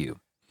to pay you?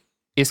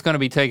 It's going to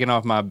be taken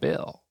off my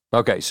bill.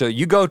 Okay, so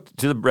you go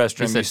to the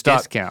restroom, it's you a stop.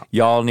 Discount.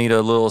 Y'all need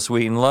a little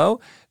sweet and low?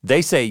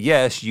 They say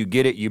yes, you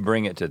get it, you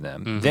bring it to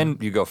them. Mm-hmm. Then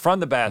you go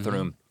from the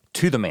bathroom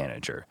to the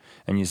manager,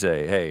 and you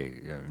say, hey,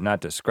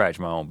 not to scratch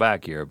my own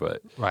back here,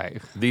 but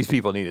these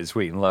people needed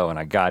sweet and low, and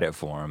I got it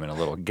for them in a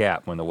little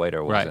gap when the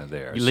waiter wasn't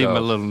there. You leave them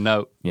a little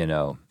note. You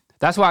know.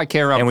 That's why I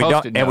carry around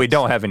Post-it notes. And we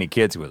don't have any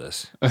kids with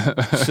us.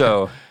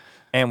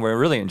 And we're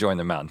really enjoying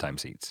the Mountain Time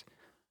seats.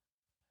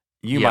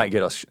 You might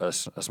get a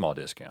small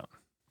discount.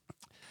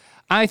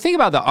 I think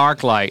about the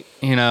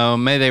ArcLight,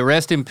 may they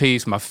rest in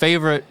peace, my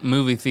favorite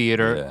movie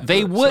theater.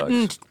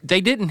 Yeah,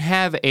 they didn't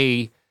have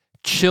a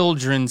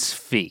children's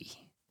fee.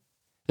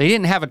 They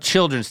didn't have a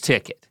children's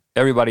ticket.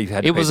 Everybody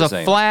had to pay the same. It was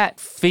a flat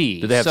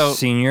fee. Did they have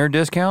senior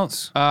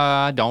discounts?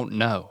 I don't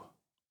know.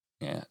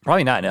 Yeah,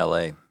 probably not in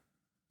L.A.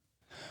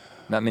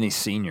 Not many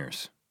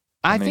seniors.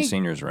 Many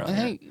seniors around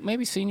here.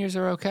 Maybe seniors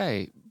are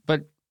okay.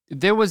 But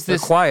there was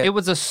this, quiet. It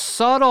was a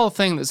subtle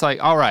thing that's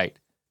like, all right,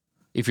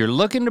 if you're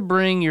looking to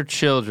bring your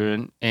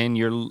children and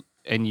you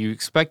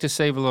expect to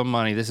save a little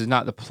money, this is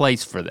not the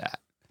place for that.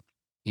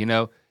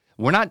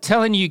 We're not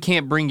telling you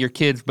can't bring your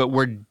kids, but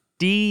we're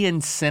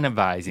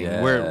de-incentivizing.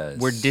 Yes.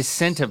 We're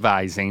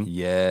disincentivizing.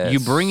 Yes. You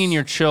bring in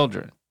your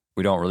children.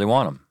 We don't really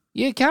want them.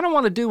 You kind of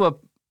want to do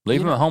Leave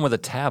them at home with a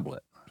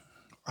tablet.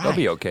 They'll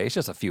be okay. It's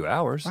just a few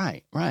hours.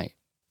 Right.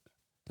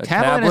 A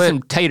Tablet and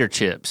some tater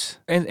chips.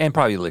 And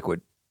probably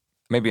liquid.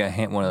 Maybe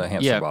one of the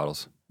hamster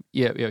bottles.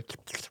 Yeah,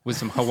 with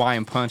some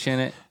Hawaiian punch in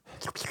it.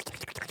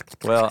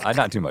 Well,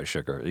 not too much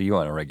sugar. You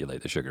want to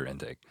regulate the sugar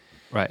intake.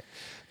 Right.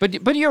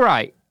 But you're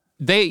right.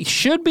 They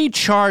should be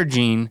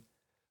charging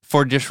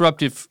for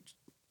disruptive,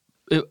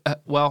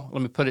 well,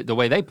 let me put it the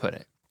way they put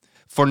it,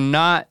 for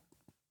not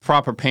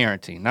proper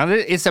parenting. Now,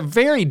 it's a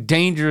very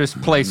dangerous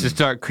place to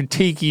start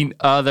critiquing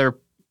other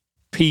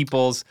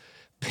people's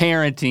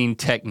parenting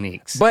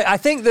techniques. But I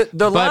think that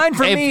the line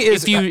for me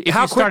is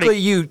how quickly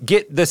you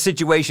get the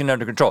situation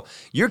under control.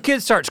 Your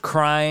kid starts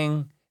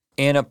crying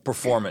in a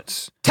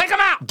performance. Take them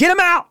out! Get them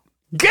out!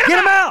 Get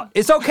them out!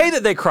 It's okay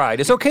that they cried.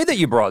 It's okay that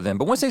you brought them.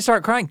 But once they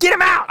start crying, get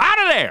them out!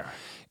 Out of there!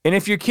 And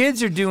if your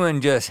kids are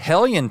doing just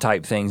hellion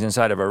type things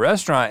inside of a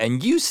restaurant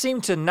and you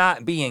seem to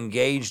not be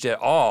engaged at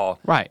all.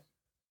 Right.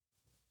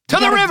 To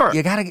the river!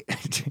 You gotta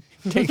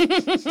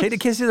take the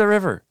kids to the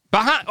river.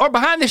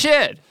 Behind the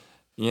shed.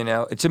 You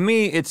know, to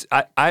me,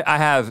 I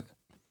have,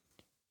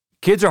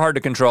 kids are hard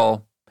to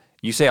control.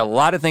 You say a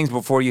lot of things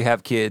before you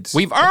have kids.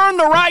 We've earned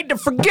the right to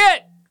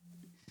forget.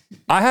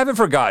 I haven't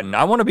forgotten.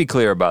 I want to be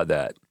clear about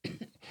that.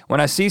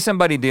 When I see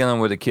somebody dealing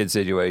with a kid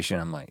situation,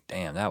 I'm like,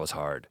 damn, that was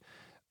hard.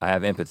 I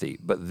have empathy.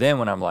 But then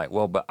when I'm like,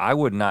 well, but I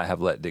would not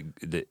have let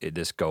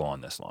this go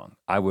on this long.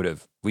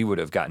 We would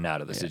have gotten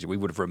out of the situation. We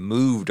would have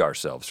removed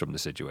ourselves from the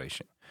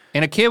situation.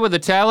 And a kid with a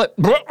tablet,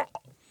 you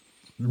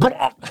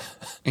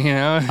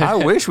know. I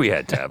wish we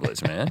had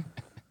tablets, man.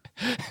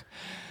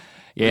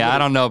 Yeah, I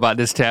don't know about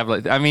this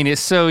tablet. I mean,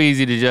 it's so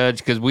easy to judge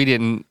because we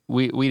didn't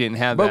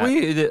have but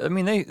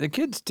that. The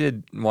kids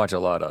did watch a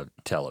lot of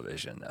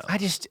television, though.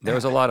 There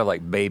was a lot of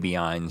like Baby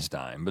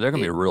Einstein, but they're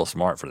gonna be real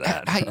smart for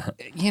that.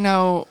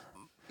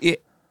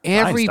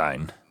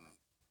 Einstein.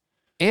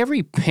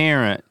 Every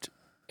parent,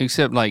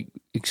 except like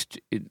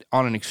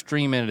on an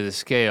extreme end of the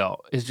scale,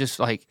 is just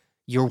like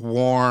you're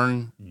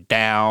worn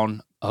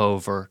down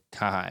over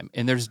time,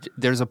 and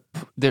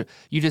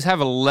you just have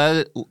a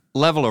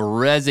level of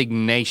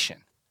resignation,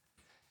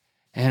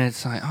 and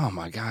it's like, oh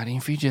my God,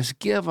 if you just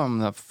give them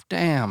the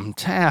damn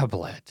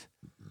tablet,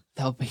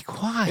 they'll be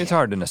quiet. It's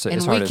hard to say.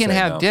 And we can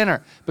have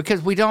dinner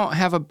because we don't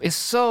have it's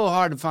so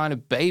hard to find a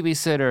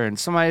babysitter and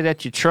somebody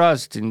that you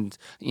trust, and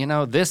you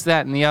know this,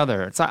 that, and the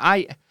other. It's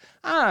like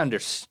I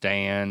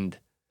understand.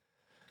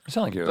 You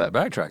sound like you're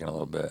backtracking a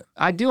little bit.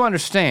 I do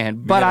understand,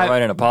 You're but I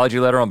write an apology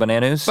letter on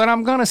Bananas. But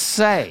I'm gonna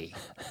say,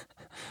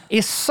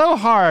 it's so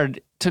hard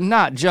to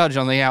not judge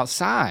on the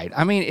outside.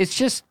 I mean, it's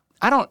just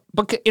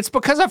it's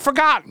because I've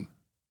forgotten.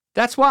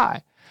 That's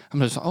why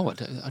I'm just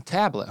a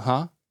tablet,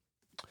 huh?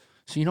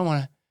 So you don't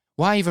want to.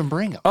 Why even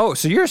bring them? Oh,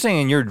 so you're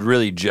saying you're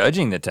really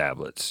judging the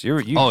tablets?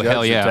 You judge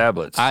hell yeah. the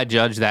tablets. I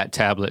judge that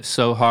tablet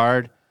so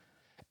hard,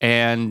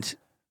 and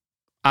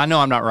I know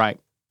I'm not right.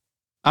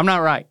 I'm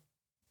not right.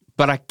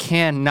 But I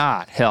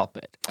cannot help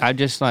it. I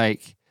just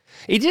it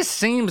just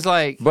seems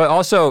like. But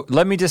also,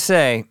 let me just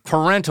say,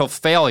 parental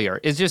failure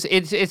is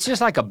it's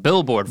just like a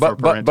billboard for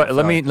parental failure. But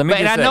let me.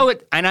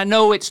 And I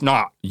know it's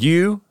not.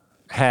 You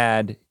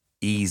had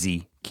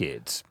easy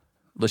kids.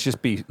 Let's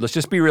just be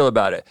real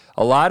about it.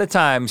 A lot of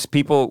times, I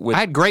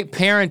had great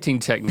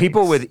parenting techniques.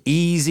 People with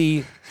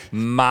easy,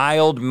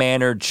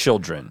 mild-mannered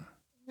children.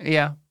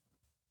 Yeah.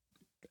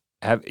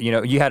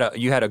 You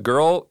had a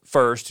girl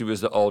first who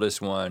was the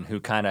oldest one who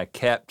kind of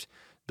kept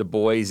the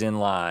boys in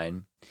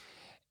line,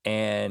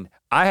 and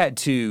I had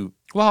to.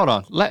 Well, hold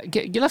on.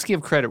 Let's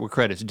give credit where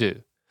credit's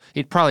due.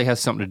 It probably has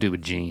something to do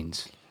with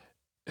genes.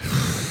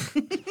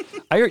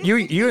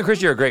 You and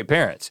Christy are great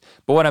parents,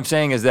 but what I'm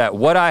saying is that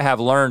what I have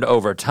learned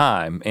over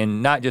time,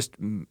 and not just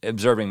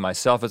observing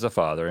myself as a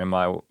father and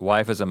my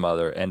wife as a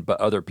mother,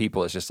 but other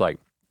people, it's just like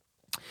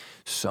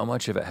so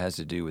much of it has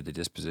to do with the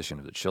disposition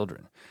of the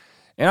children.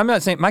 And I'm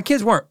not saying my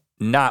kids weren't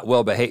not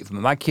well behaved.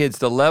 My kids,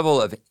 the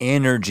level of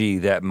energy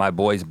that my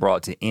boys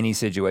brought to any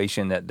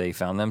situation that they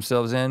found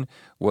themselves in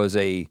was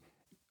a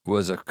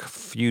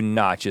few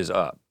notches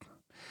up.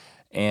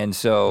 And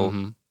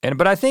so,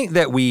 but I think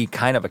that we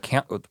kind of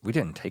we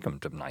didn't take them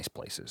to nice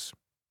places.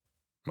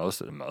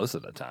 Most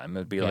of the time,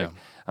 it'd be like,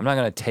 I'm not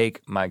going to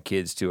take my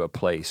kids to a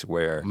place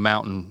where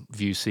mountain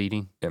view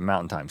seating,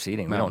 mountain time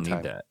seating. We don't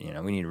need that.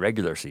 We need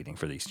regular seating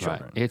for these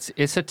children. Right.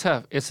 It's a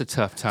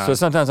tough time. So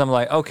sometimes I'm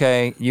like,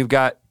 okay, you've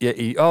got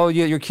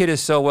your kid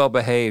is so well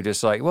behaved.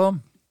 It's like, well,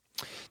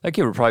 that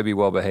kid would probably be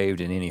well behaved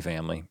in any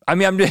family. I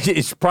mean,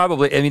 it's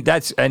probably. I mean,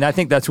 I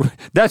think that's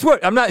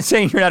what. I'm not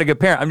saying you're not a good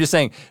parent. I'm just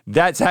saying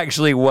that's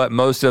actually what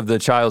most of the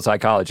child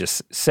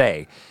psychologists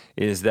say.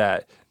 Is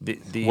that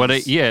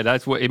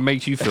that's what it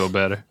makes you feel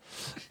better.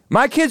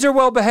 My kids are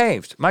well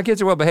behaved. But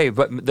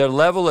their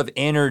level of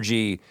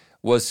energy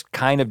was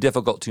kind of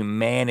difficult to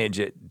manage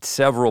at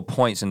several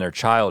points in their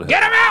childhood.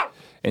 Get them out!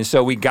 And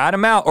so we got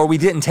them out, or we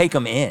didn't take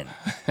them in.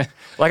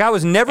 Like I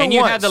was never. And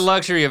you had the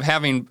luxury of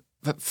having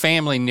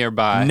family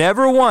nearby.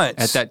 Never once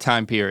at that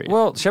time period.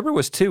 Well, Shepard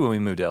was 2 when we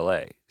moved to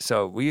LA,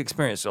 so we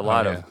experienced a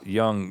lot of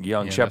young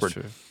Shepard. That's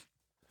true.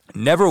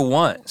 Never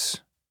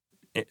once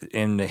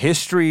in the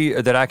history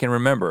that I can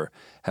remember,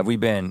 have we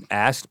been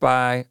asked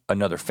by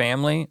another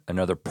family,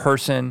 another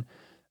person,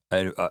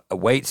 a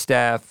wait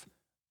staff,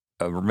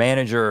 a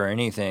manager or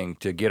anything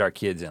to get our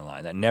kids in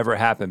line? That never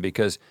happened,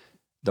 because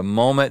the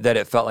moment that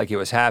it felt like it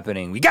was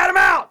happening, we got them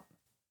out.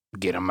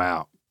 Get them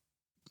out.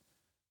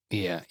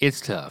 Yeah,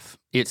 it's tough.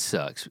 It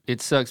sucks.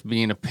 It sucks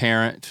being a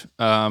parent.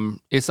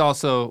 It's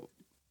also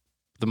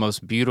the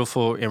most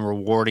beautiful and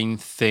rewarding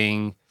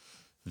thing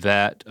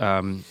that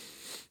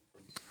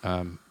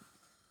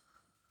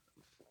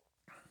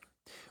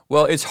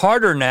well, it's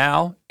harder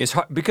now. It's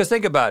hard because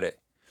think about it,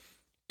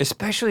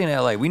 especially in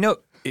LA. We know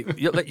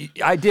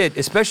I did,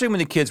 especially when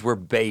the kids were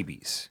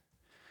babies.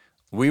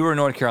 We were in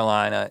North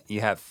Carolina. You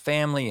have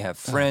family, you have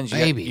friends,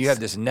 you have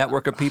this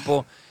network of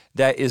people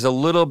that is a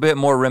little bit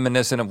more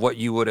reminiscent of what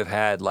you would have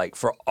had like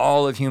for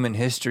all of human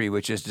history,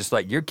 which is just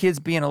like your kids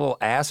being a little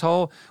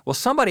asshole. Well,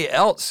 somebody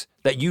else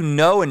that you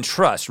know and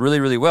trust really,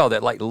 really well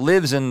that like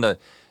lives in the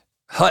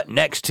hut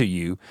next to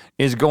you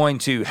is going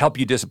to help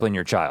you discipline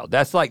your child.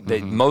 That's like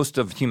the most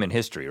of human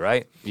history,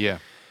 right? Yeah.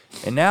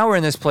 And now we're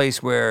in this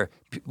place where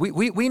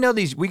we know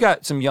these, we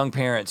got some young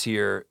parents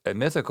here at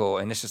Mythical,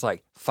 and it's just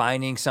like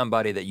finding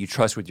somebody that you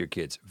trust with your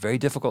kids. Very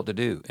difficult to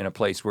do in a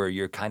place where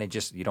you're kind of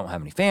just, you don't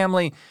have any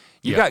family.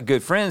 You got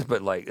good friends,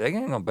 but like they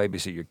ain't gonna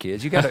babysit your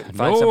kids. You gotta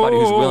find somebody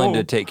who's willing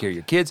to take care of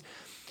your kids.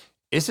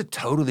 It's a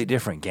totally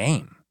different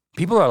game.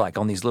 People are like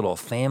on these little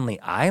family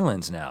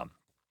islands now.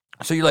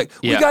 So you're like,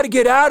 we got to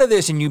get out of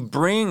this, and you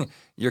bring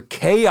your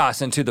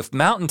chaos into the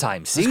mountain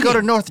time seating. Let's go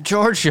to North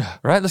Georgia.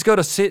 Right? Let's go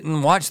to sit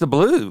and watch the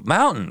blue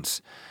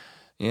mountains,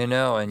 you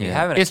know, and you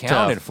haven't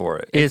accounted tough. for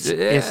it.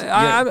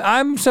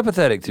 I'm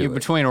sympathetic to You're it.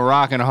 between a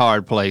rock and a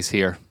hard place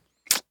here.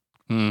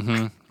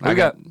 Mm-hmm.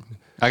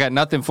 I got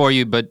nothing for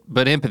you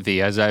but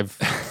empathy, as I've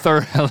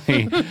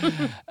thoroughly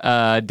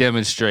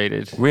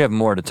demonstrated. We have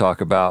more to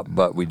talk about,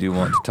 but we do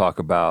want to talk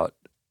about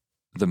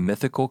the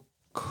Mythical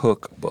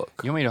Cookbook.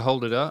 You want me to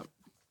hold it up?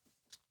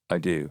 I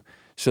do.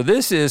 So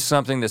this is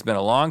something that's been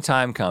a long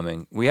time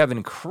coming. We have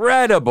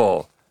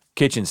incredible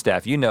kitchen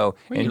staff, you know.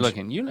 Where are you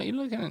looking? You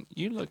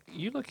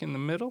look in the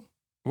middle.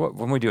 What,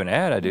 when we do an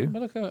ad, I do.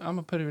 But I'm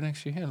gonna put it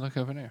next to your head. Look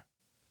over there.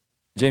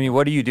 Jamie,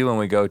 what do you do when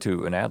we go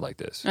to an ad like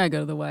this? I go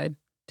to the wide.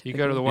 You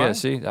go to the wide? Yeah,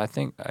 see, I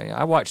think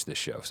I watch this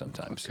show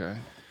sometimes.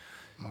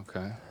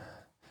 Okay.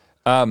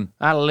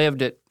 I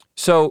lived it.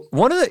 So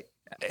one of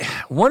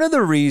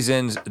the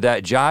reasons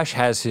that Josh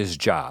has his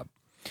job,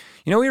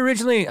 you know, we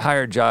originally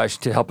hired Josh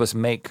to help us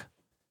make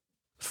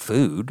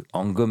food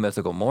on Good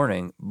Mythical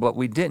Morning, but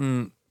we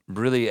didn't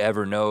really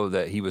ever know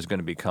that he was going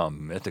to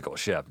become Mythical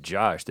Chef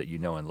Josh that you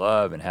know and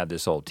love, and have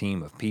this whole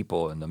team of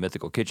people, and the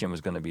Mythical Kitchen was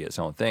going to be its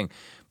own thing.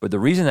 But the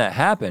reason that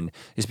happened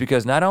is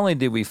because not only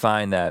did we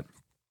find that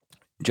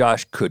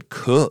Josh could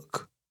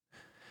cook,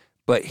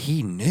 but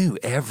he knew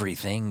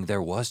everything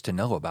there was to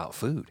know about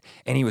food.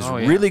 And he was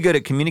really good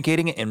at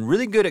communicating it, and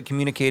really good at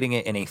communicating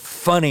it in a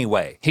funny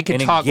way. He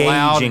could an talk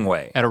engaging loud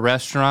way. At a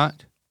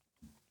restaurant.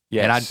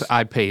 Yes. And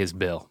I'd pay his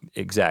bill.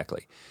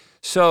 Exactly.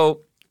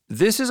 So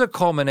this is a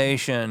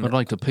culmination I'd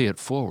like to pay it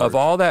forward. of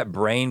all that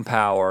brain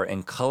power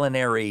and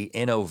culinary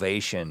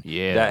innovation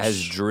that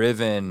has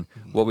driven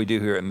what we do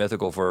here at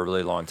Mythical for a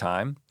really long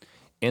time.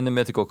 In the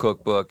Mythical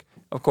Cookbook,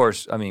 of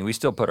course, I mean, we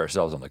still put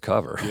ourselves on the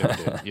cover.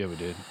 Yeah, we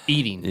did.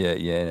 Eating.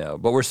 Yeah,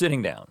 but we're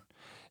sitting down.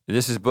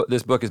 This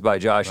book is by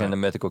Josh and the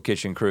Mythical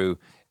Kitchen crew,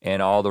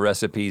 and all the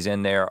recipes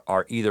in there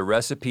are either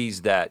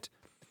recipes that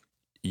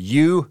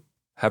you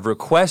have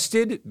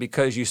requested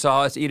because you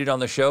saw us eat it on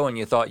the show and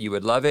you thought you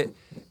would love it,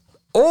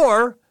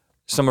 or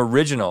some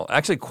original,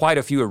 actually quite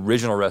a few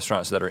original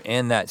restaurants that are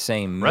in that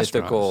same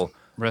mythical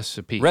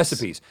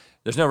recipes.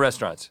 There's no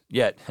restaurants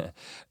yet.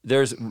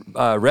 There's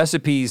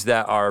recipes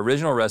that are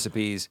original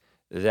recipes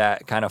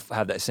that kind of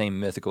have that same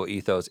mythical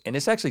ethos, and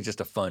it's actually just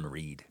a fun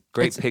read.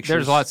 Great pictures.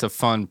 There's lots of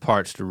fun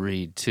parts to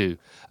read too.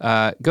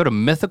 Go to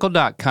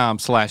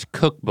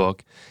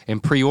mythical.com/cookbook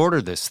and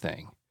pre-order this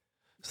thing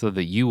so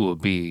that you will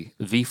be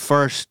the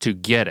first to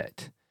get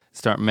it.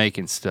 Start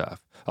making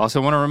stuff.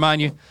 Also want to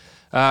remind you,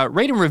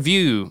 rate and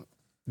review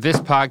this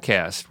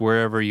podcast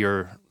wherever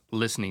you're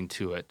listening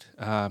to it.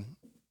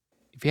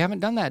 If you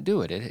haven't done that,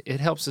 do it. It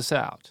helps us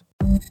out.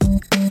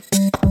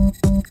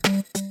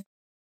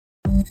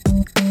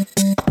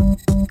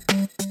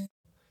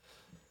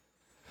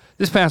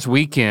 This past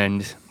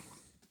weekend,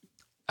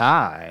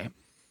 did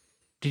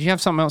you have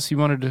something else you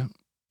wanted to?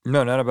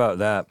 No, not about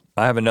that.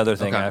 I have another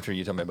thing after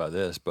you tell me about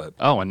this, but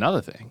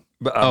another thing.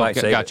 But I might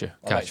save gotcha. it.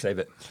 I might save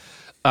it.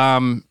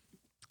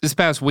 This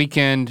past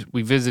weekend,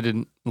 we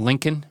visited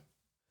Lincoln.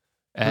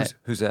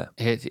 Who's that?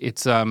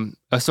 It's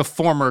a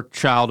former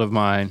child of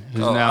mine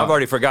who's now. I've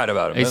already forgotten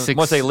about him.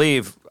 Once they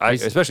leave,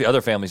 especially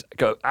other families,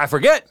 go, I've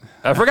forgotten.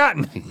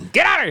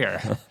 Get out of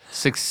here.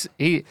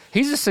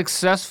 He's a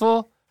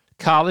successful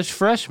college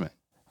freshman.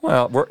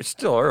 Well, it's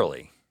still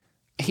early.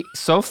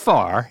 So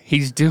far,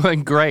 he's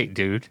doing great,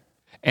 dude.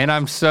 And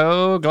I'm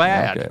so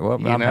glad. Okay, well,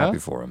 I'm happy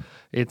for him.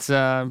 It's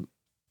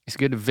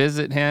good to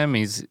visit him.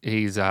 He's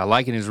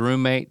liking his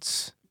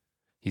roommates.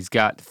 He's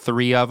got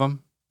 3 of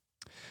them.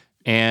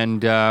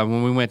 And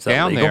when we went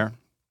down legal? there,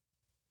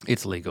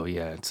 it's legal.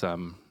 Yeah, it's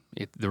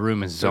the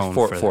room is zoned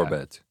There's for four that.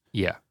 beds.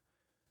 Yeah,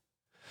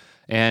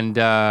 and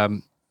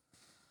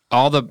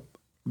all the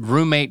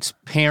roommates'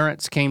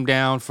 parents came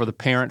down for the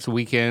parents'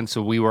 weekend,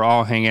 so we were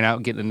all hanging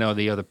out, getting to know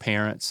the other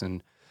parents.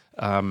 And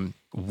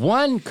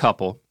one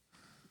couple,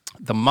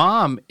 the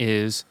mom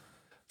is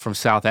from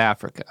South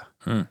Africa,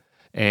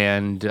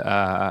 and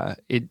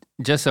it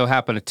just so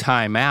happened to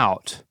time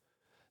out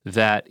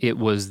that it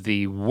was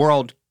the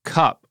World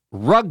Cup,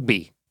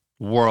 Rugby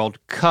World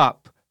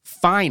Cup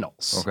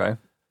finals. Okay.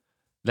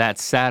 That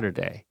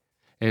Saturday.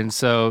 And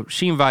so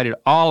she invited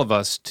all of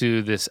us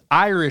to this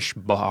Irish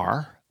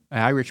bar,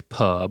 Irish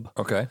pub.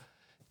 Okay.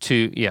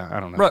 I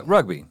don't know.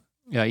 Rugby.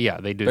 Yeah,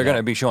 they do They're that. going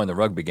to be showing the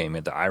rugby game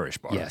at the Irish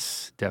bar.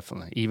 Yes,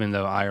 definitely, even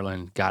though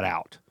Ireland got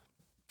out.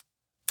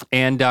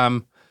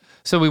 And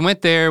so we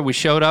went there, we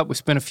showed up, we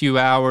spent a few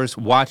hours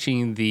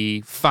watching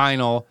the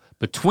final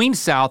between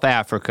South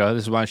Africa.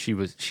 This is why she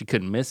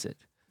couldn't miss it.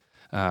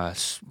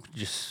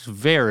 Just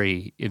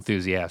very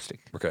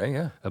enthusiastic Okay,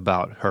 yeah.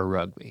 about her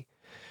rugby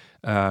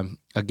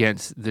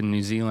against the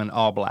New Zealand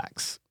All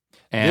Blacks.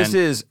 And This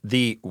is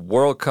the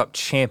World Cup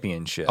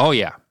Championship. oh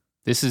yeah,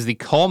 this is the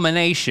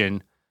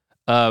culmination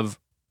of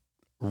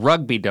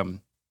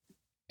rugbydom,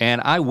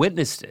 and I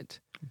witnessed it.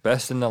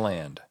 Best in the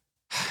land.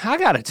 I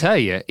gotta tell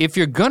you, if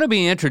you're gonna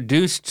be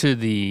introduced to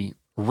the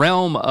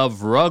realm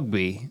of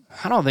rugby,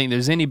 I don't think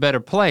there's any better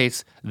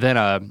place than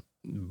a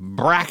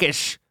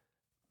brackish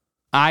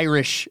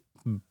Irish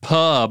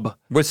pub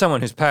With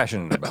someone who's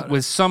passionate about it.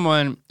 with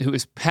someone who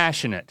is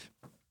passionate,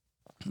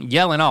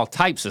 yelling all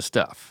types of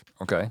stuff.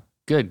 Okay.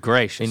 Good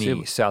gracious.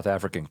 Any South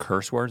African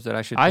curse words that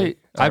I should I take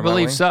out of my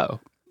believe way? so.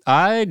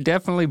 I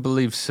definitely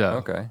believe so.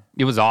 Okay.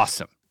 It was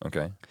awesome.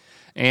 Okay.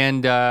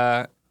 And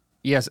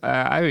yes,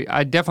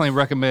 I definitely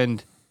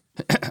recommend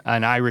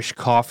an Irish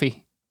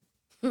coffee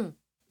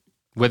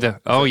with a,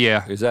 oh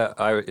yeah. Is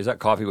that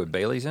coffee with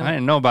Bailey's in it? I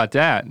didn't know about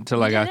that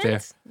until I got It there.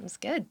 is. It was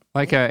good.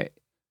 Like Did you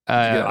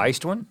get an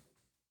iced one?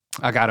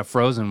 I got a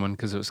frozen one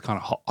because it was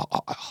kind of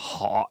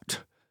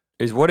hot.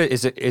 Is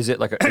it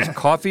like is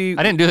coffee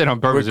I didn't do that on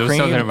purpose. with It was cream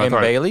something in my and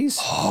throat. Bailey's?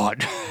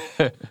 Hot.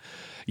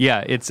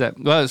 Yeah, it's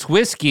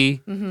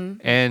whiskey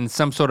and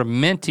some sort of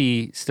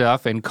minty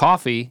stuff and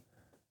coffee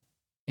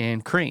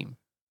and cream.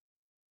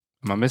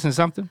 Am I missing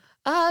something?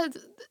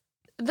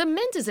 The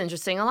mint is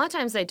interesting. A lot of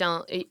times they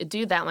don't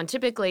do that one.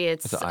 Typically,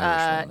 it's an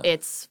Irish one, though.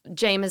 it's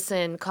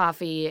Jameson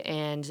coffee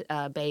and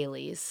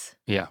Bailey's,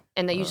 Yeah.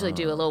 and they usually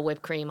do a little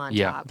whipped cream on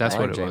Yeah, top. that's I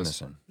what like it was.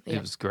 Jameson. Yeah.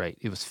 It was great.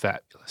 It was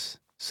fabulous.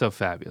 So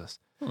fabulous.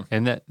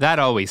 And that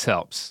always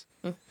helps.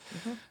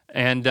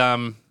 And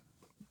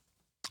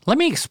let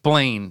me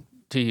explain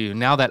to you,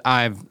 now that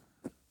I've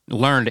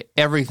learned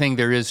everything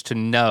there is to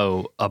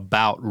know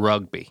about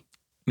rugby.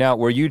 Now,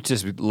 were you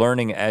just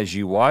learning as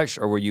you watched,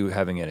 or were you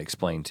having it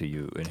explained to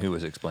you, and who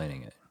was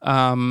explaining it?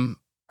 Her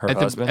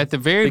husband? At the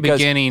very Because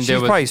beginning, she's there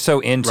was probably so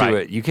into Right.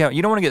 it. You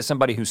don't want to get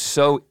somebody who's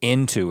so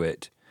into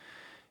it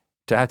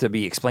to have to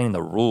be explaining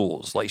the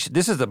rules. Like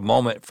this is the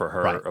moment for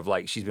her Right. of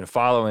like she's been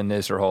following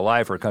this her whole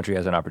life. Her country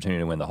has an opportunity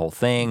to win the whole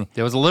thing.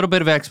 there was a little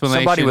bit of explanation.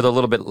 Somebody with a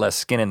little bit less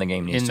skin in the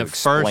game needs in to the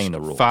explain first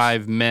the rules.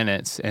 5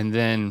 minutes, and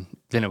then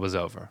it was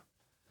over.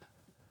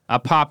 I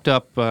popped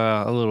up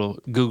a little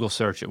Google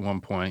search at one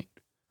point,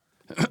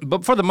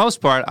 but for the most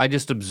part, I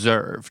just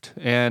observed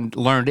and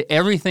learned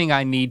everything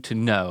I need to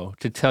know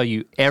to tell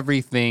you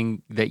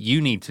everything that you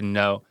need to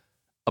know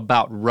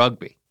about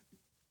rugby.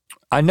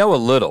 I know a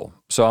little,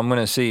 so I'm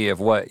going to see if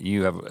what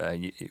you have,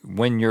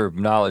 when your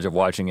knowledge of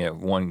watching it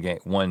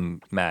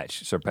one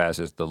match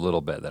surpasses the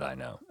little bit that I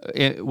know.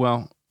 It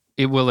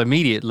will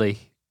immediately,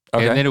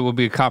 Okay. and then it will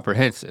be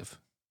comprehensive.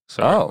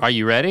 So, Oh. are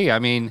you ready? I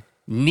mean,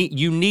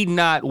 you need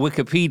not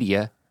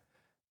Wikipedia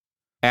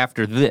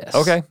after this.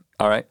 Okay,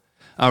 all right.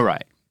 All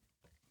right.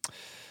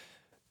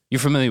 You're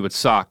familiar with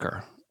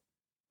soccer,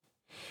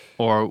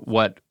 or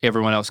what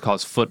everyone else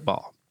calls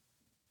football.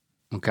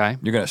 Okay?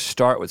 You're going to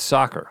start with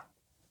soccer.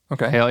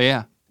 Okay, Hell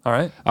yeah. all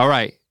right. All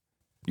right.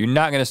 You're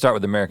not going to start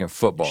with American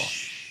football.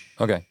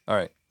 Okay, all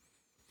right.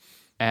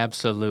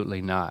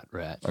 Absolutely not,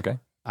 Rhett. Okay,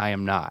 I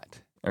am not.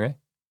 okay,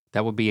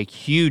 That would be a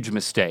huge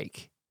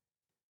mistake.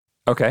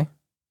 okay.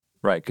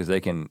 Right, because they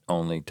can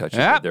only touch it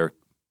Yep. with their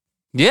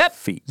Yep.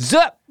 feet.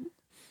 Zup.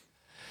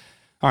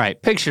 All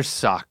right. Picture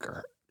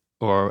soccer,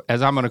 or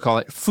as I'm going to call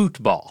it,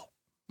 football.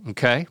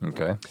 Okay?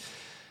 Okay.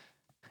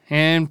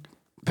 And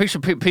picture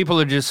people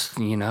are just,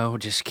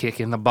 just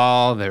kicking the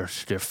ball. They're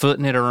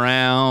footing it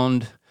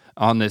around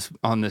on this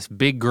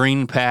big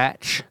green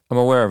patch. I'm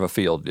aware of a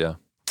field, yeah.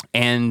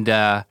 And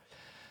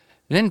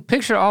then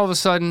picture all of a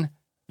sudden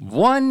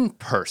one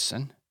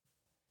person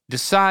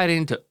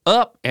deciding to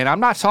up, and I'm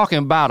not talking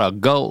about a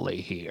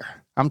goalie here.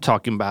 I'm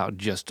talking about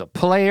just a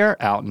player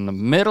out in the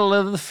middle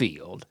of the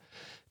field,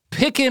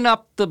 picking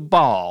up the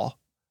ball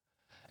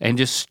and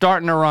just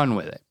starting to run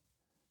with it.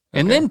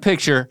 And then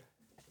picture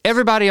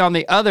everybody on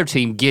the other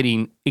team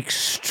getting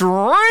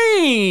extremely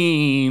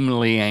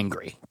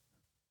angry.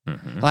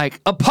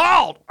 Like,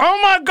 appalled. Oh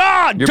my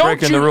God. You're Don't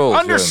breaking you the rules,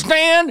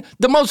 understand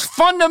the most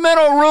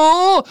fundamental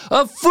rule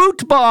of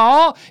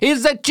football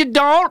is that you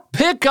don't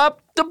pick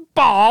up the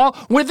ball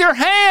with your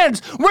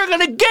hands. We're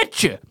going to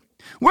get you.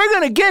 We're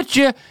going to get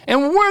you,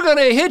 and we're going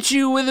to hit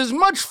you with as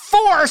much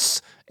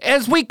force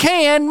as we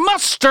can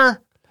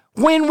muster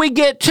when we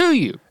get to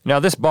you. Now,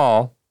 this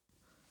ball,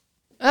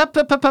 Up.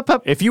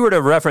 if you were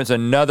to reference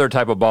another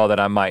type of ball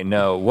that I might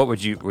know, what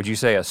would you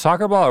say a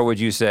soccer ball or would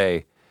you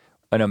say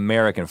an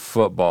American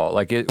football?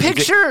 Like,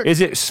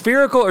 is it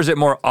spherical or is it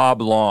more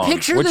oblong?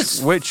 Picture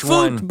this which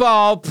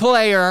football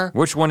player.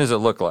 Which one does it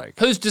look like?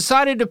 Who's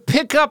decided to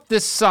pick up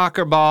this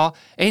soccer ball,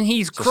 and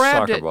he's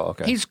grabbed it. Ball,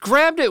 okay. He's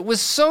grabbed it with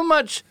so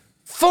much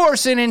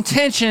force and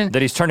intention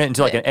That he's turned it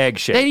into like an egg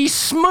shape. that he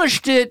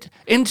smushed it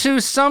into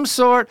some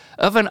sort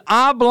of an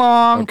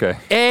oblong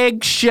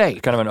egg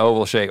shape. Kind of an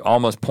oval shape,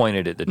 almost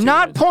pointed at the tip.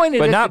 Not pointed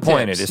but at not the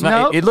pointed. tips. It's not.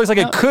 Nope. It looks like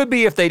it could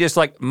be if they just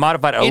like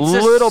modified a It's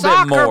little a bit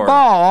soccer more.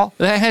 ball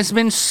that has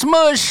been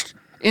smushed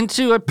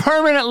into a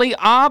permanently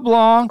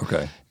oblong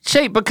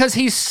shape because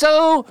he's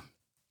so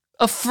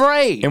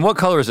afraid. And what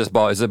color is this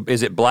ball? Is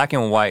it black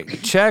and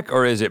white check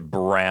or is it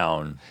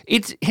brown?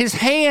 It's his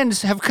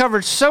hands have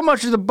covered so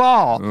much of the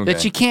ball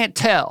that you can't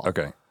tell.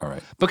 Okay, all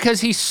right.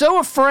 Because he's so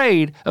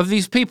afraid of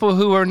these people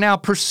who are now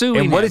pursuing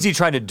him. And what is he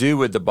trying to do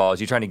with the ball? Is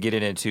he trying to get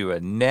it into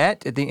a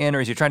net at the end, or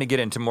is he trying to get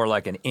it into more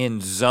like an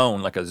end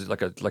zone, like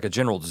a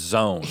general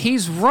zone?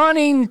 He's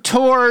running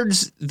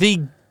towards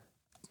the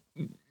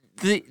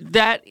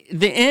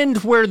end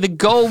where the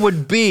goal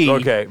would be.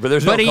 Okay, but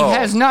there's no he goal.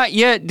 has not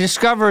yet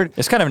discovered.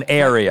 It's kind of an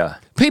area.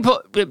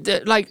 People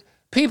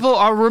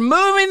are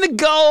removing the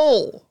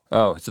goal.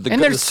 Oh, so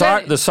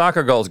the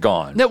soccer goal's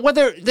gone.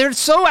 They're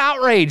so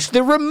outraged.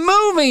 They're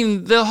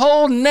removing the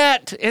whole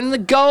net and the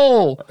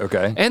goal.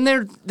 Okay. And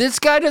this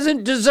guy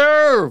doesn't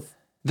deserve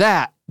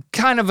that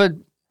kind of a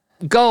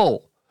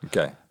goal.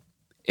 Okay.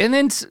 And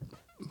then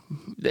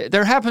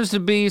there happens to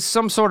be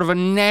some sort of a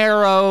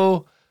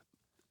narrow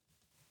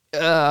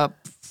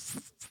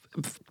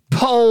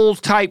pole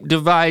type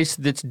device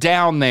that's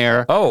down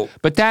there. Oh.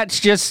 But that's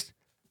just,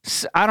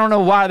 I don't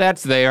know why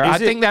that's there. I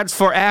think that's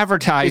for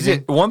advertising. Is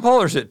it one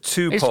pole or is it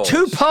two poles? It's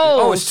 2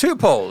 poles. Oh, it's 2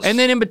 poles. And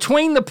then in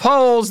between the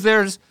poles,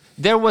 there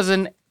was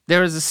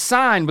a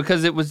sign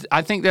because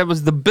I think that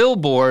was the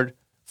billboard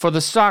for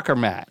the soccer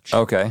match.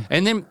 Okay.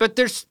 And then, but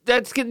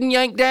that's getting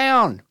yanked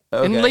down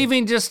and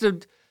leaving just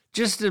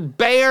a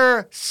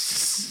bare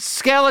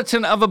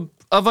skeleton of a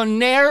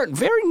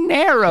very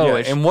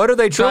narrowish. And what are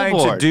they trying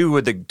billboard.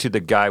 to do to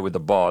the guy with the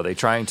ball? Are they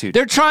trying to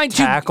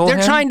tackle They're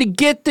him? trying to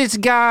get this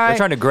guy. They're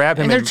trying to grab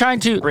him and they're trying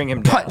to bring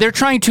him down. They're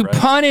trying to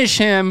punish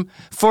him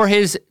for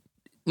his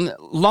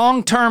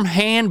long-term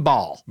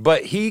handball.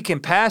 But he can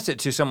pass it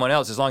to someone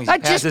else as long as he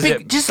passes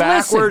it just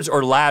backwards listen.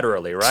 or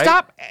laterally,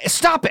 right?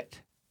 Stop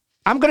it.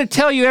 I'm going to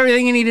tell you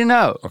everything you need to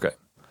know. Okay.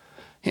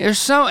 They're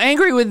so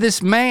angry with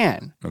this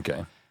man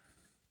Okay.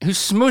 who's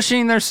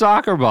smushing their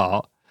soccer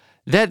ball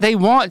that they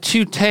want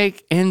to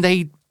take, and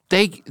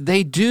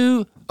they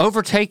do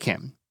overtake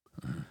him.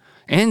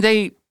 And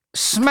they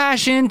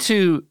smash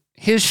into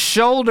his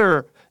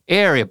shoulder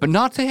area, but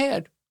not the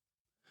head.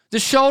 The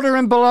shoulder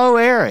and below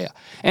area.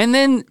 And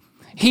then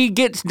he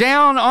gets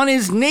down on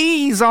his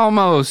knees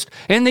almost.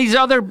 And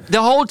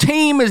the whole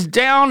team is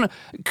down,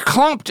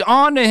 clumped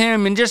onto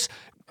him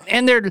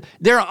and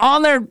they're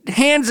on their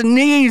hands and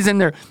knees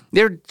and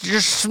they're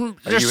just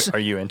Are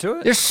you into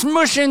it? they're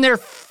smushing their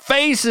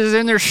faces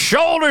and their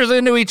shoulders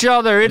into each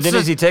other. And then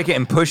does he take it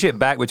and push it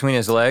back between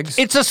his legs?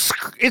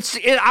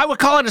 I would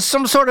call it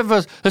some sort of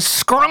a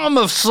scrum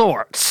of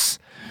sorts.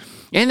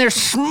 And they're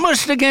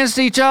smushed against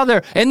each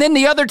other. And then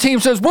the other team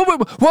says, whoa,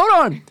 hold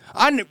on.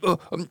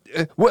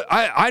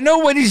 I know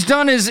what he's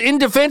done is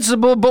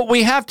indefensible, but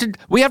we have to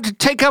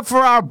take up for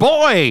our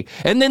boy.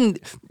 And then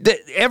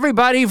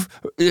everybody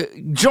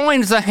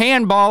joins the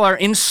handballer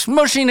in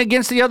smushing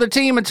against the other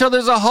team until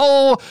there's a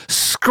whole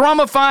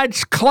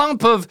scrumified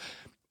clump of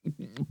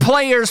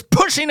players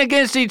pushing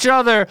against each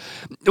other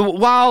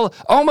while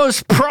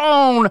almost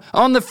prone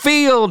on the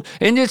field.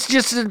 And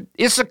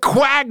it's a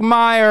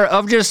quagmire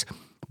of just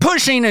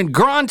pushing and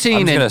grunting.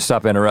 I'm just going to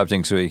stop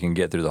interrupting so he can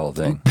get through the whole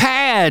thing.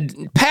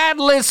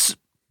 Padless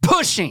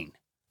pushing.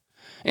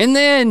 And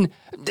then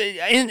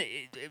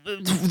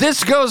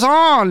this goes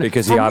on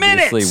because for he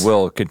obviously minutes.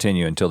 will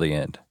continue until the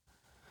end.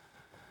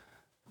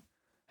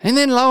 And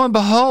then lo and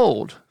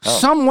behold,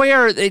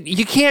 somewhere,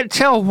 you can't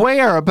tell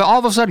where, but all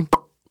of a sudden,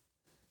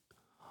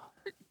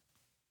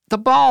 the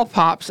ball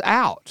pops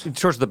out.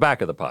 Towards the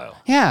back of the pile.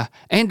 Yeah,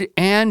 and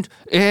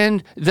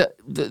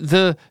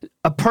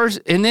a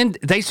person, and then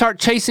they start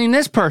chasing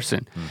this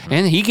person,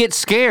 and he gets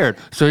scared.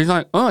 So he's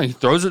like, he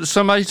throws it to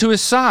somebody to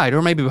his side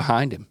or maybe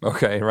behind him.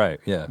 Okay, right,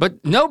 yeah.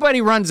 But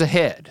nobody runs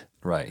ahead.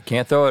 Right,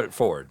 can't throw it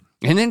forward.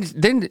 And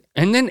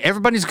then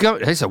everybody's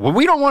going. They said, well,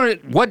 we don't want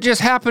it. What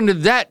just happened to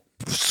that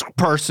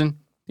person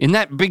in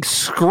that big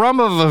scrum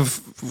of a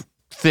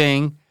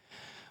thing?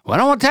 Well, I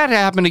don't want that to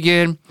happen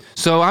again.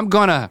 So I'm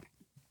gonna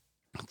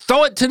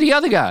throw it to the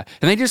other guy.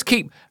 And they just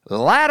keep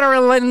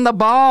lateraling the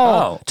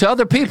ball to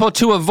other people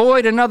to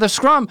avoid another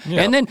scrum.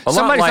 Yeah. And then a lot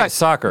somebody's like like,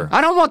 soccer.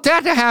 I don't want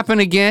that to happen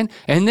again.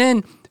 And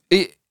then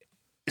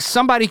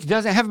somebody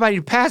doesn't have anybody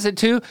to pass it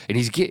to, and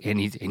he's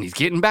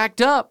getting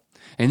backed up.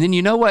 And then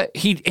you know what?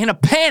 He, in a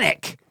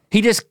panic,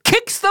 he just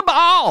kicks the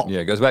ball.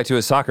 Yeah, it goes back to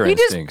his soccer He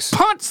instincts.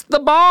 just punts the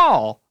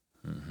ball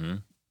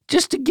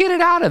just to get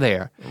it out of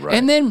there. Right.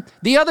 And then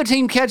the other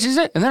team catches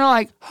it, and they're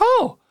like,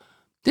 oh,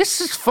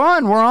 this is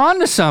fun. We're on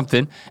to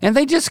something. And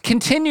they just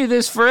continue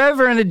this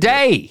forever and a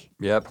day.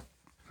 Yep.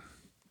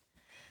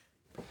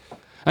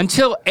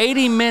 Until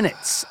 80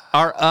 minutes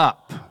are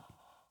up.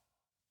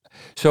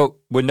 So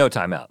with no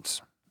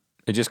timeouts,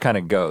 it just kind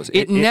of goes.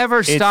 It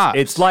never stops.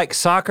 It's like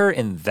soccer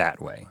in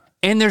that way.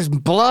 And there's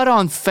blood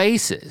on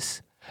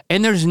faces.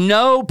 And there's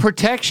no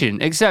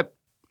protection except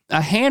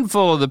a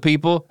handful of the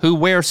people who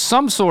wear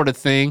some sort of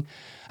thing,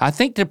 I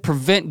think to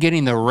prevent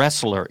getting the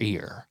wrestler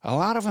ear. A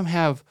lot of them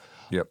have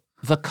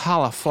the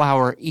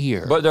cauliflower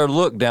ear. But they're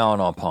looked down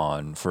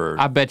upon for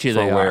I bet you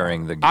they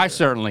wearing are. the gear. I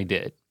certainly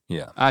did.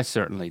 Yeah. I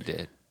certainly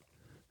did.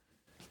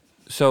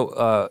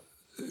 So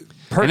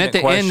And at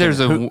the end there's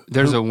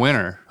a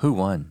winner. Who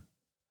won?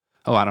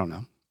 Oh, I don't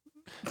know.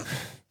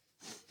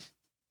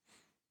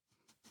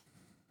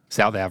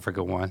 South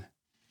Africa won.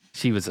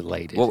 She was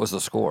elated. What was the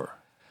score?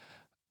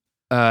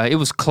 It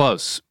was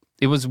close.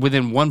 It was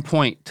within 1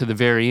 point to the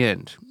very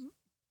end.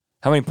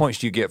 How many points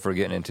do you get for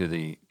getting into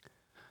the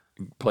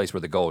place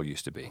where the goal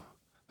used to be?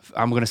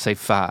 I'm going to say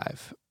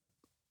 5.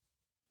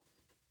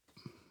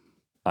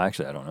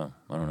 Actually, I don't know.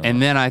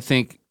 And then I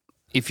think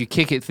if you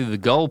kick it through the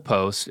goal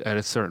post at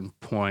a certain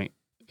point,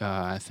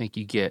 I think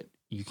you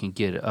can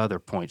get other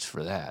points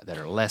for that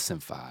are less than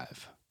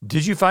 5.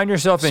 Did you find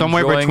yourself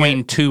somewhere enjoying between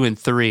it? 2 and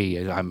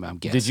 3? I'm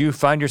guessing. Did you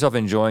find yourself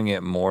enjoying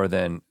it more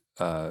than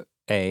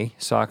A,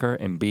 soccer,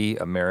 and B,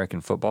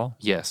 American football?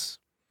 Yes,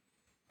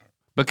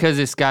 because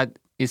it's got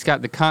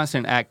the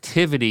constant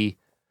activity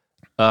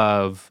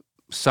of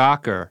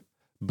soccer,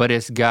 but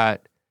it's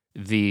got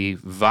the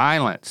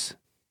violence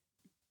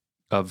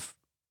of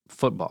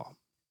football.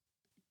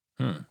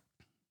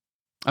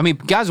 I mean,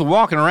 guys were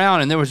walking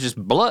around and there was just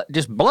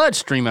blood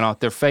streaming off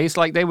their face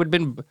like they were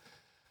a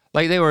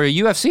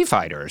UFC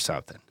fighter or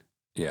something.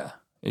 Yeah,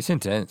 it's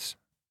intense.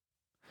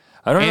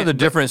 I don't know the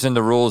difference in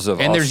the rules of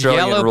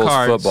Australian rules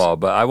cards. football,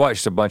 but I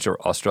watched a bunch of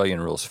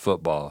Australian rules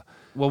football.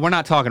 Well, we're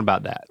not talking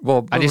about that.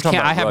 Well, I just we're talking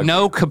can't. I about have rugby.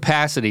 no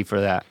capacity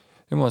for that.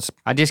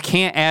 I just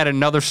can't add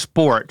another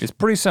sport It's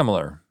pretty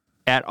similar.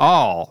 at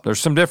all There's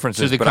some to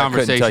differences, the but I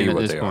couldn't tell conversation you at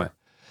what this they point. are.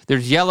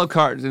 There's yellow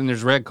cards and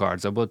there's red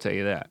cards. I will tell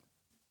you that.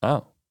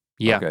 Oh,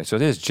 Yeah, okay. So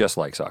it is just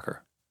like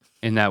soccer.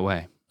 in that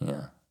way.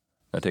 Yeah,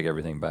 I take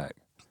everything back.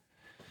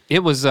 It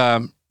was. It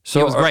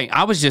was are- great.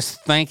 I was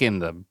just thanking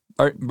the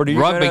But are you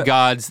rugby gonna-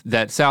 gods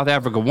that South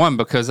Africa won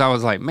because I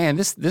was like, man,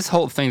 this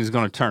whole thing is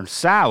going to turn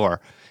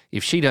sour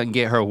if she doesn't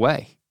get her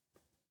way.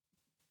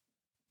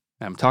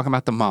 I'm talking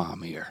about the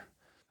mom here.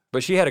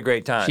 But she had a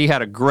great time. She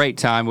had a great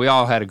time. We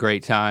all had a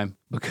great time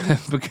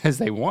because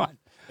they won.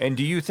 And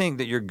do you think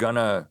that you're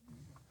gonna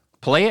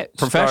Play it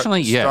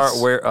professionally? Yes.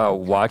 Start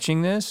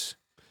watching this?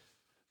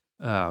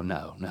 Oh,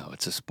 no,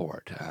 it's a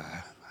sport.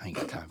 I ain't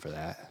got time for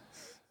that.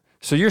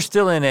 So you're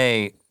still in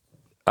a.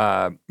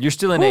 That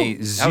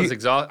was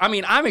exhausting. I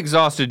mean, I'm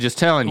exhausted just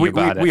telling you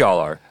about it. We all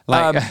are.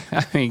 Like,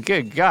 I mean,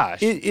 good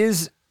gosh.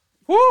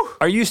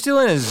 Are you still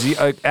in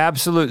a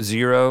absolute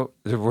zero?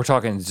 We're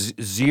talking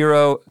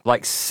zero,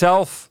 like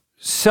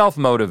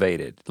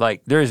self-motivated.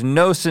 Like there is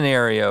no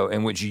scenario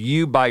in which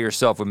you by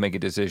yourself would make a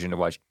decision to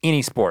watch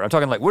any sport. I'm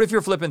talking like, what if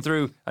you're flipping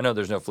through? I know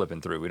there's no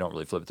flipping through. We don't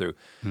really flip through.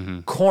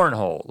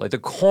 Cornhole, like the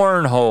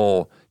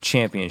cornhole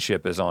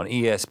championship is on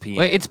ESPN.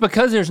 Well, it's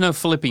because there's no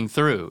flipping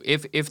through.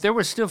 If there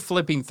was still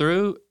flipping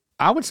through,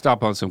 I would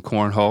stop on some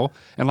cornhole.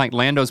 And like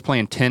Lando's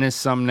playing tennis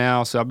some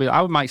now, so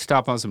I might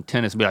stop on some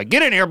tennis and be like,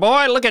 get in here,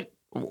 boy, look at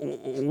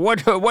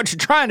what you're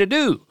trying to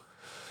do.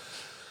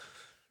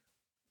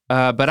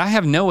 But I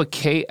have no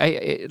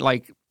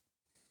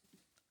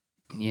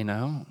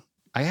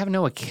I have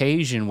no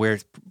occasion where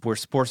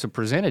sports are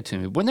presented to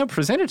me. When they're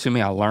presented to me,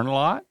 I learn a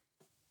lot.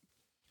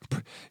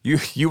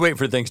 You wait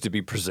for things to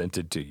be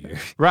presented to you.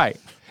 Right.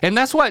 And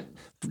that's what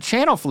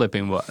channel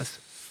flipping was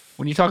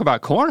when you talk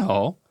about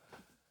cornhole.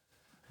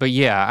 But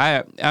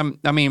yeah,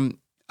 I mean,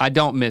 I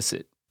don't miss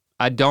it.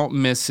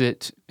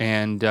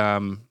 And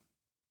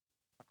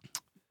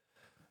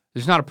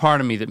there's not a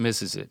part of me that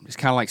misses it. It's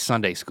kind of like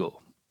Sunday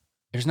school.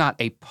 There's not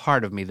a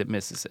part of me that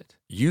misses it.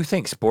 You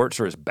think sports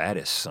are as bad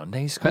as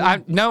Sunday school?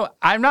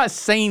 I'm not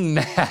saying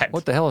that.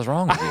 What the hell is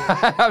wrong with you?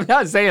 I'm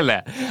not saying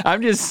that.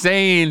 I'm just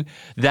saying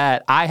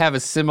that I have a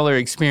similar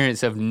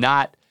experience of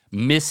not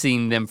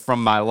missing them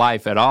from my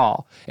life at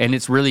all. And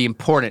it's really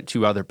important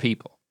to other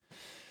people.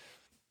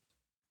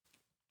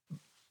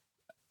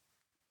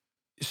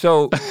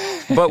 So,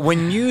 but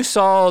when you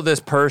saw this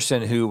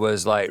person who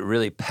was like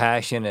really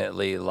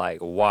passionately like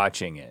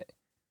watching it,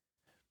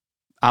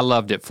 I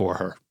loved it for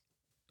her.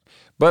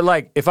 but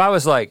like if I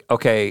was like,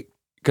 okay,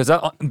 because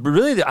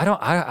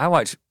I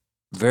watch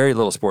very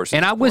little sports.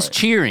 And I was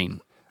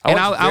cheering. I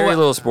watched very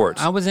little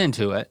sports. I was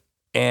into it.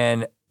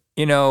 And,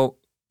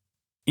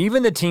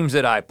 even the teams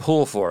that I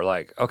pull for,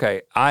 like,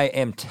 okay, I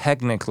am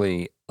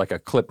technically like a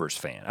Clippers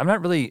fan. I'm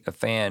not really a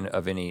fan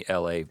of any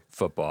LA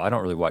football. I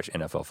don't really watch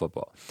NFL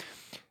football.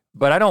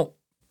 But I don't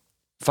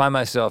find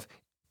myself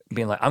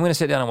being like, I'm going to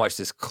sit down and watch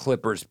this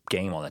Clippers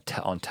game on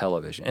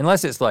television,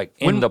 unless it's like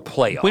in the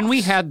playoffs. When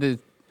we had the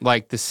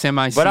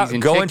semi-season but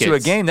going tickets, to a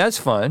game, that's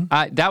fun.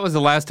 That was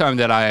the last time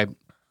that I,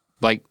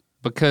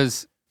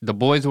 because the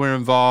boys were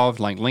involved,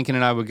 like Lincoln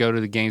and I would go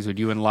to the games with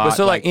you and Lot. But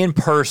so like in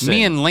person.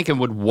 Me and Lincoln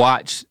would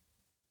watch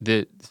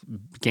the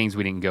games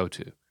we didn't go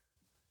to.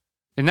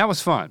 And that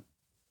was fun.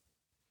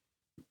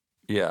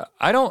 Yeah.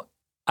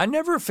 I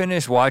never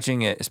finished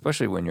watching it,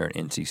 especially when you're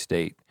an NC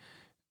State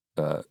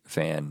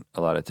fan.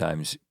 A lot of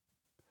times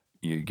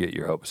you get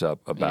your hopes up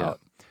about,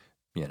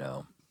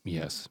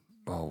 Yes.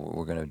 oh,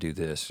 we're going to do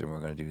this and we're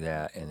going to do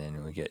that, and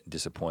then we get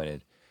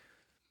disappointed.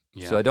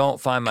 Yeah. So I don't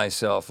find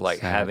myself like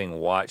Sad. having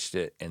watched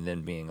it and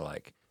then being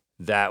like,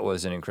 that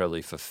was an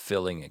incredibly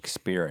fulfilling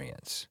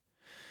experience.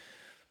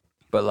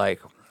 But like,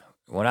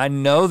 when I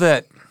know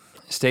that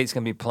State's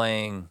going to be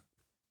playing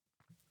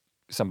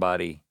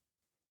somebody,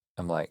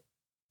 I'm like,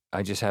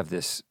 I just have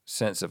this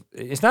sense of,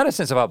 it's not a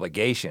sense of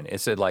obligation.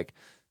 It's I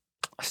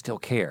still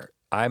care.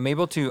 I'm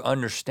able to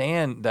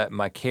understand that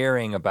my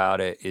caring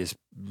about it is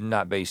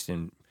not based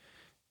in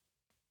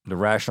the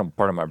rational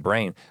part of my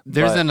brain.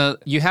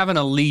 You have an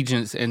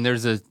allegiance, and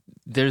there's a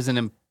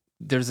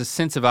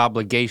sense of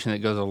obligation that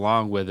goes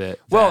along with it.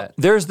 Well,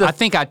 I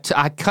think I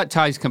cut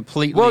ties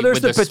completely. Well,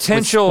 there's with the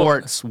potential with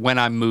sports when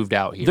I moved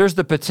out here. There's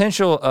the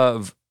potential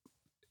of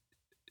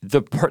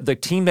the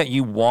team that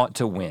you want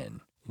to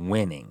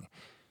winning.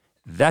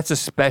 That's a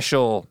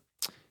special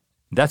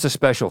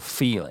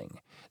feeling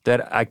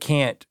that I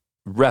can't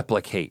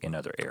replicate in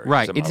other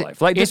areas of my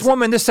life. Like this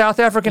woman, this South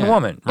African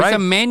woman, right? It's a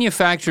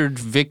manufactured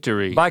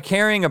victory. By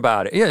caring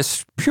about it. Yeah,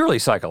 it's purely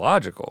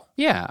psychological.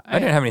 Yeah. I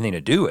didn't have anything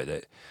to do with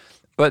it.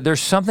 But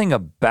there's something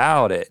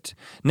about it.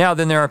 Now,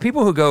 then there are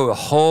people who go a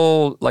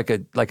whole,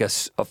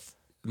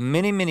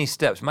 many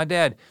steps. My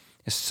dad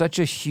is such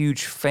a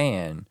huge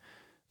fan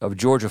of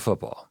Georgia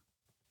football.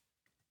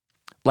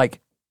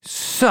 Like,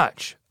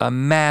 such a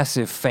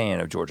massive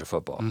fan of Georgia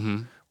football.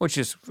 Mm-hmm. Which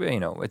is,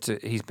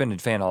 he's been a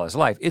fan all his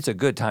life. It's a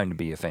good time to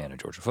be a fan of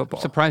Georgia football.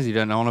 I'm surprised he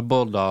doesn't own a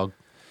bulldog.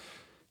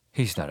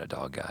 He's not a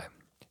dog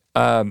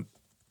guy.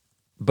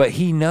 But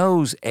he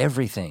knows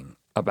everything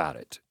about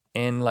it.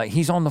 And like,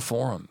 he's on the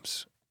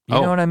forums. You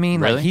know what I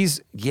mean? Really? Like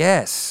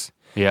yes.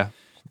 Yeah.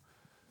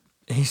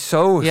 He's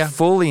so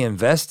fully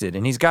invested.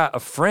 And he's got a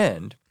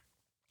friend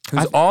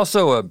who's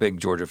also a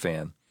big Georgia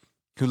fan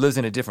who lives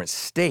in a different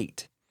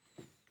state.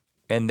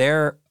 And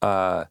they're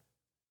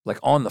like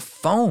on the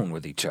phone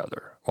with each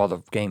other while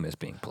the game is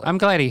being played. I'm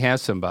glad he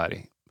has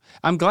somebody.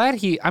 I'm glad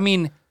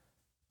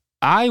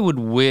I would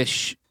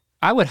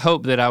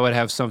hope that I would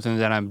have something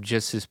that I'm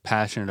just as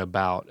passionate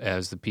about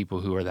as the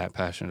people who are that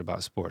passionate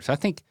about sports. I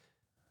think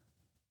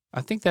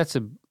it's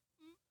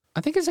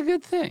a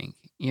good thing.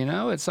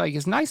 It's like,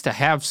 it's nice to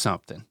have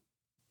something.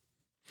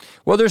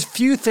 Well, there's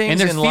few things and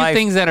there's in few life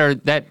things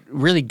that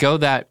really go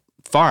that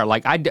far.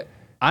 Like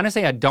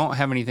honestly, I don't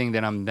have anything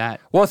that I'm that.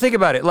 Well, think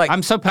about it. Like,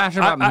 I'm so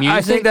passionate about music.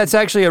 I think that's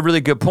actually a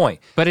really good point.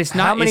 But it's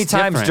not. How many it's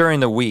times different. during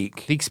the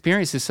week? The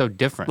experience is so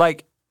different.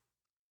 Like,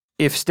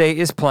 if State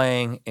is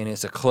playing and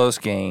it's a close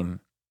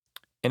game,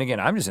 and again,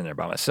 I'm just in there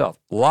by myself.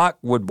 Locke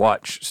would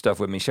watch stuff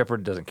with me.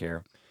 Shepard doesn't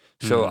care.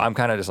 So I'm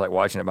kind of just like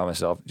watching it by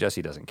myself.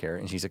 Jessie doesn't care,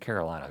 and she's a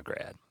Carolina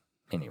grad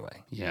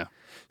anyway. Yeah.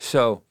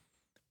 So,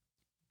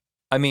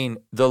 I mean,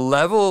 the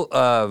level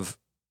of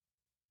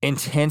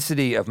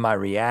intensity of my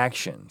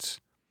reactions,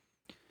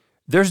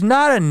 there's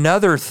not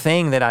another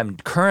thing that I'm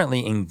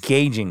currently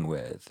engaging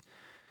with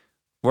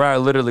where I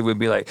literally would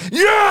be like,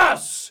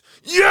 yes,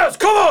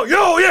 come on,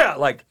 yo, yeah.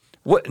 Like,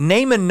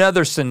 name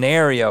another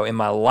scenario in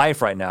my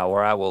life right now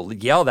where I will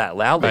yell that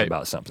loudly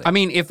about something. I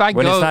mean,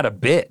 when it's not a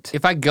bit.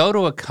 If I go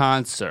to a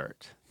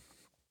concert,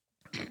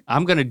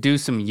 I'm going to do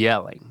some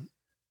yelling.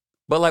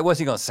 But like, what's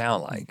he going to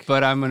sound like?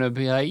 But I'm going to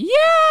be like, yay!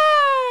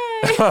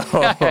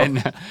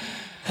 And,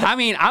 I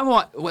mean, I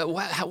want,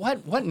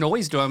 what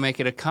noise do I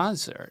make at a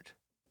concert?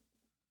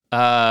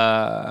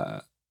 Yeah,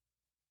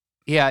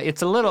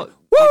 it's a little...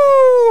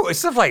 Woo! It's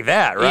stuff like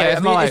that, right?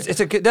 Yeah, it's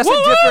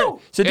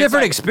a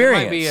different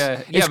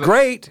experience. It's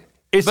great.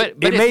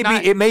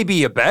 It may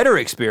be a better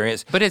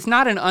experience. But it's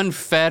not an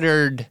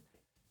unfettered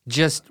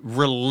just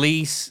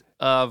release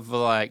of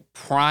like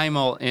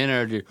primal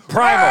energy.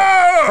 Primal.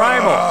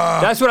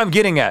 That's what I'm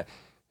getting at.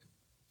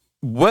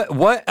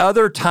 What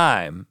other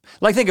time?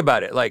 Like, think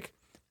about it. Like,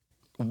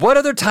 what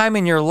other time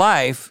in your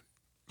life?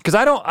 Because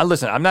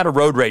listen, I'm not a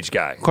road rage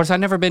guy. Of course, I've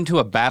never been to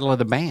a battle of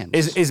the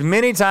bands. As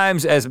many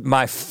times as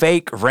my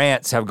fake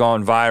rants have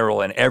gone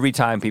viral, and every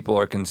time people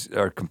are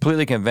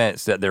completely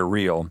convinced that they're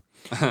real,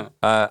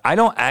 I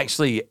don't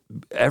actually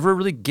ever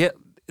really get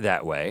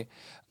that way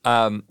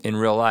in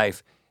real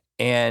life.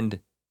 And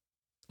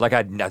Like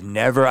I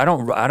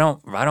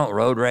don't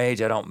road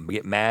rage. I don't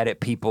get mad at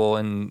people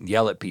and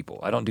yell at people.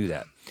 I don't do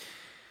that.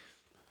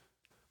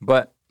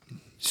 But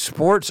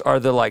sports are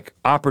the like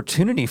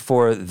opportunity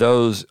for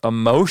those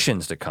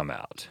emotions to come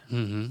out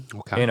in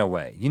a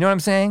way. You know what I'm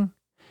saying?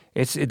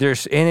 And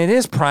it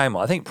is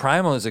primal. I think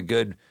primal is a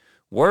good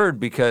word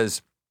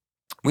because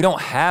we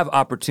don't have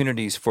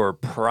opportunities for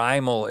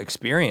primal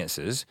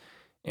experiences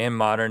in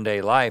modern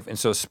day life. And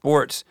so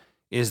sports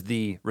is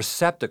the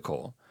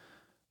receptacle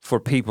for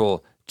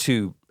people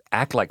to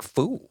act like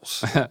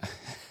fools.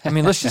 I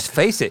mean, let's just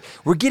face it.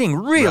 We're getting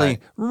really,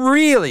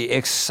 really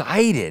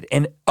excited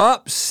and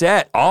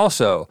upset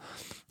also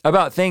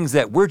about things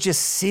that we're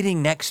just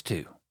sitting next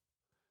to.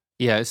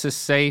 Yeah, it's a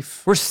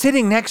safe We're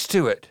sitting next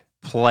to it.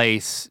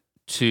 place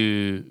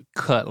to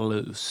cut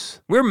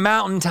loose. We're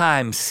mountain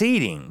time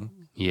seating,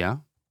 Yeah.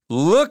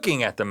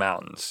 looking at the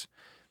mountains.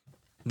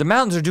 The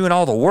mountains are doing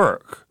all the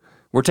work.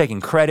 We're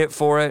taking credit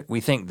for it.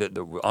 We think that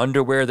the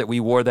underwear that we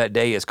wore that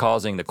day is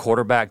causing the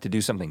quarterback to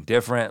do something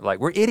different. Like,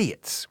 we're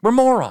idiots. We're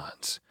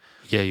morons.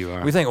 Yeah, you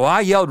are. We think, well, I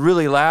yelled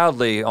really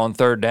loudly on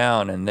third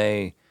down and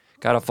they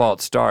got a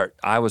false start.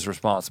 I was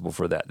responsible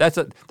for that. That's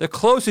the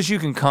closest you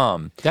can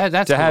come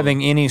That's to cool.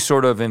 having any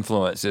sort of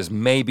influence is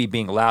maybe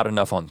being loud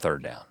enough on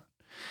third down.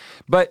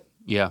 But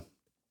Yeah.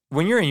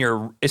 when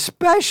you're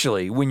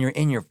especially when you're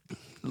in your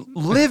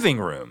living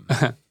room,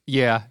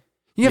 Yeah.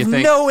 you have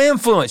no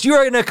influence. You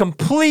are in a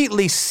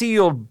completely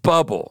sealed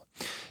bubble.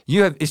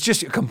 It's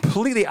just a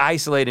completely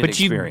isolated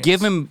experience. But you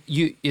give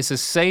him, it's a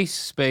safe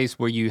space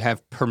where you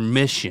have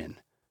permission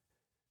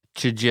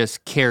to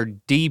just care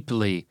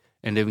deeply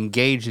and to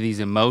engage these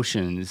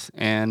emotions.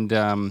 And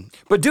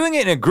But doing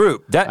it in a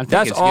group, that's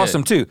it's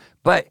awesome too.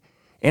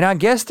 And I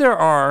guess there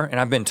are, and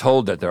I've been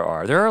told that there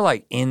are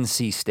like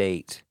NC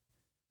State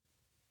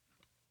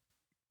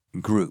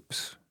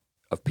groups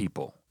of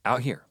people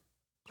out here.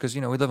 Because,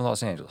 we live in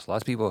Los Angeles.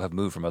 Lots of people have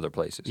moved from other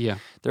places. Yeah.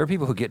 There are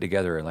people who get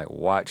together and like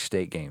watch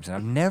state games. And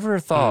I've never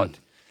thought,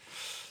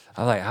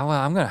 I'm like, oh,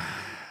 well,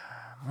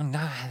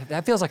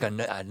 that feels like a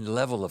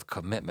level of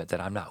commitment that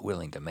I'm not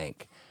willing to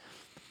make.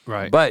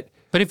 right. But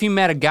if you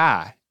met a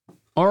guy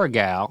or a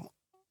gal,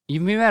 you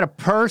met a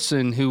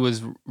person who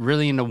was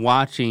really into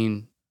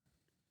watching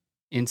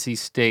NC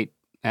State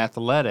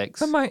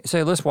athletics. I might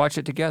say, let's watch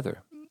it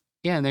together.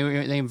 Yeah, and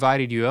they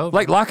invited you over.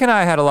 Like Locke and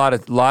I had a lot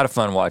of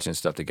fun watching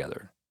stuff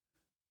together.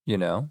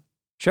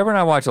 Shepard and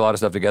I watch a lot of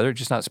stuff together,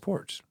 just not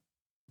sports.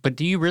 But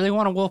do you really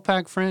want a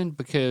Wolfpack friend?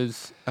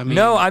 Because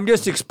No, I'm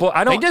just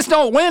They just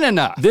don't win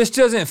enough. This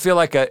doesn't feel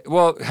like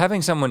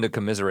having someone to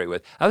commiserate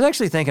with. I was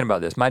actually thinking about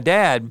this. My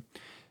dad,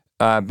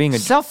 being a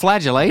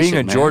Self-flagellation, being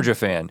a man. Georgia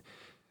fan,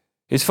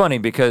 it's funny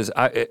because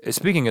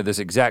speaking of this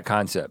exact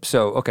concept.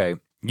 So, okay,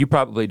 you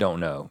probably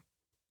don't know.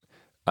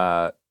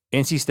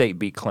 NC State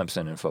beat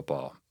Clemson in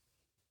football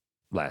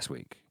last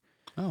week.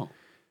 Oh,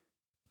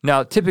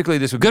 Now, typically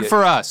this would good be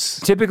for us.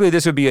 Typically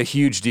this would be a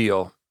huge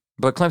deal,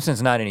 but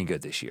Clemson's not any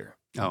good this year.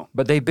 Oh,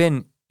 But they've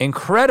been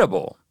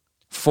incredible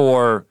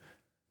for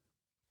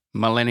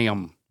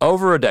millennium.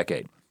 over a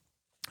decade.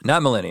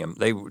 Not millennium.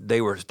 They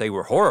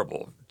were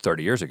horrible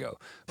 30 years ago,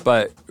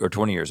 or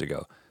 20 years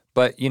ago.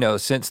 But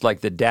since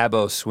like the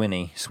Dabo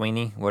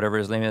Sweeney, whatever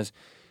his name is,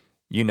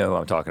 who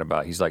I'm talking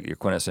about. He's like your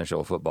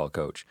quintessential football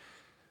coach,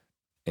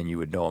 and you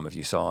would know him if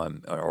you saw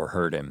him or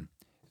heard him.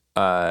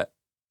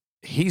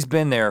 He's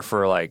been there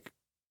for like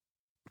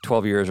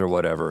 12 years or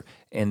whatever,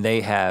 and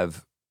they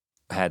have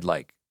had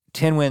like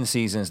 10-win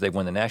seasons. They've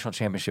won the national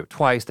championship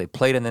twice. They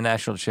played in the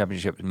national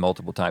championship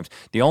multiple times.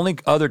 The only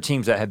other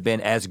teams that have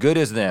been as good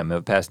as them in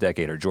the past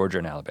decade are Georgia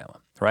and Alabama,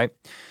 right?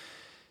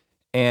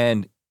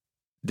 And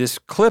this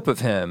clip of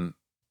him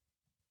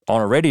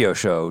on a radio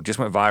show just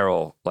went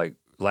viral like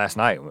last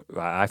night.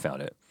 I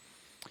found it.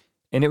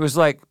 And it was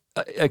like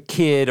a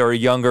kid or a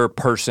younger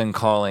person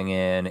calling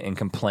in and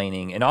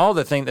complaining. And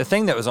the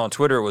thing that was on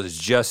Twitter was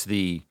just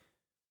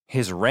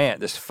his rant,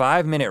 this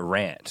 5-minute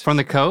rant. From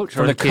the coach?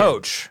 From the kid?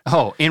 coach.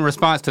 Oh, in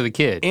response to the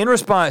kid. In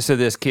response to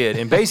this kid.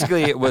 And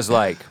basically it was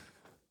like,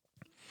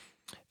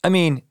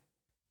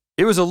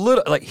 it was a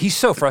little, like he's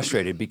so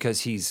frustrated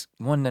because he's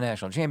won the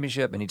national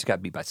championship and he just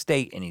got beat by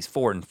State and he's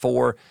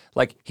 4-4.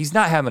 Like he's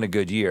not having a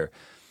good year.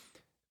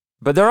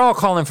 But they're all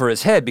calling for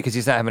his head because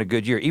he's not having a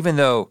good year, even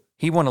though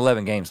he won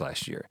 11 games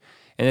last year.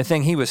 And the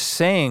thing he was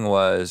saying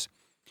was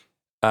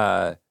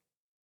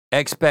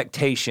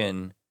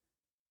expectation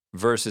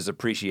versus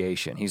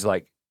appreciation. He's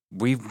like,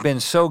 we've been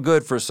so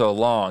good for so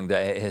long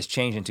that it has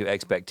changed into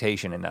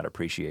expectation and not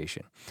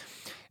appreciation.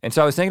 And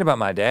so I was thinking about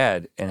my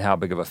dad and how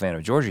big of a fan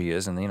of Georgia he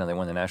is. And, they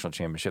won the national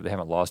championship. They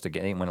haven't lost a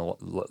game.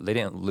 They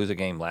didn't lose a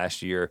game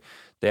last year.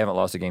 They haven't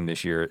lost a game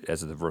this year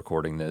as of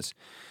recording this.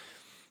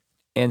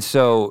 And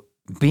so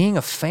being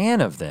a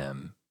fan of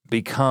them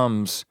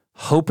becomes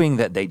hoping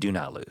that they do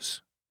not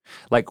lose.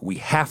 Like we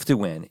have to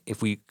win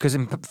because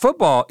in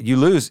football you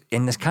lose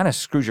and this kind of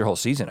screws your whole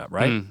season up,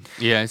 right?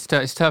 Yeah,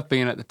 it's tough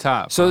being at the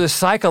top. So the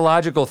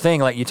psychological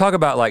thing, like you talk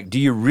about, like, do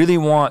you really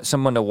want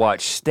someone to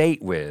watch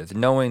State with,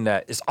 knowing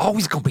that it's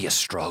always going to be a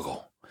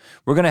struggle?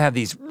 We're going to have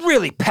these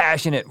really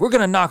passionate, we're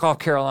going to knock off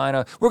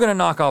Carolina, we're going to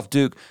knock off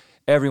Duke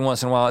every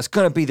once in a while. It's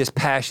going to be this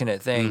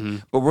passionate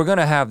thing, but we're going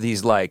to have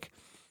these like,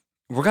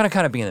 we're going to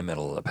kind of be in the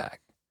middle of the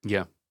pack.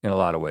 Yeah. In a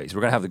lot of ways.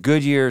 We're going to have the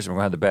good years and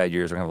we're going to have the bad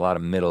years. We're going to have a lot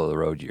of middle of the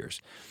road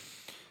years.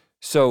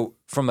 So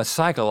from a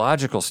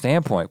psychological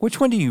standpoint, which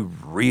one do you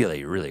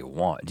really, really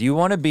want? Do you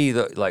want to be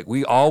like,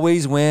 we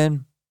always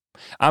win?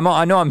 I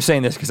know I'm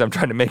saying this because I'm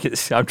trying to make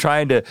it, I'm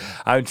trying to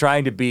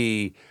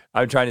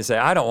say,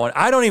 I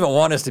don't even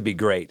want us to be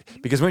great,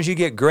 because once you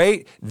get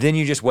great, then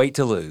you just wait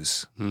to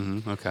lose.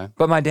 Okay.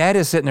 But my dad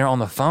is sitting there on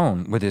the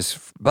phone with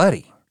his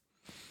buddy.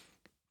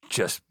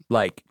 Just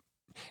like,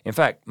 in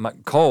fact,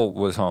 Cole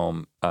was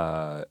home,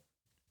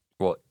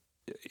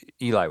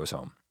 Eli was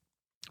home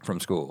from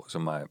school. So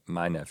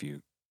my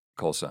nephew,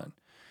 Cole's son,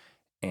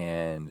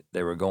 and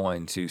they were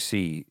going to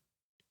see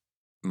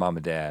mom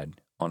and dad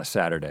on a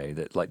Saturday,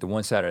 that like the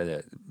one Saturday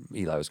that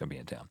Eli was going to be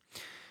in town.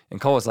 And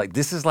Cole was like,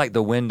 this is like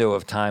the window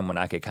of time when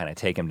I could kind of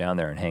take him down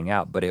there and hang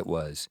out, but it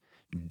was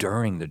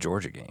during the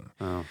Georgia game.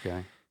 Oh,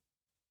 okay.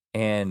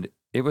 And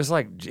it was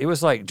like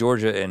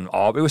Georgia and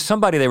Auburn. It was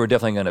somebody they were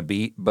definitely going to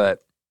beat,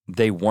 but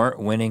they weren't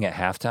winning at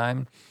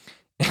halftime.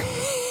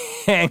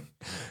 And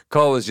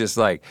Cole was just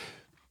like,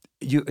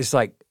 it's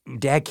like,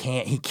 Dad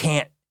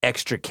can't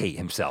extricate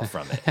himself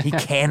from it. He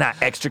cannot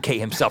extricate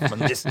himself from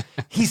this.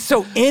 He's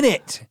so in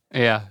it.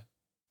 Yeah.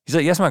 He's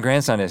like, yes, my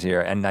grandson is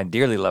here, and I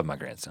dearly love my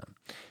grandson.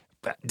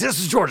 But this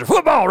is Georgia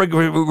football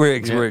we're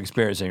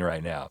experiencing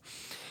right now.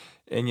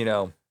 And, you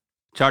know.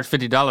 Charge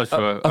 $50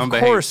 for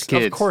unbehaved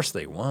kids. Of course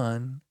they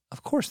won.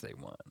 Of course they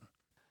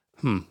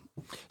won.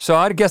 So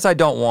I guess I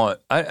don't want,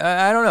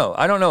 I don't know.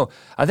 I don't know.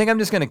 I think I'm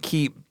just going to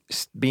keep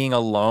being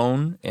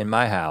alone in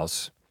my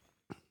house,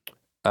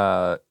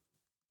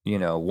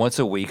 once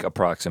a week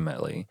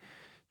approximately,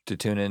 to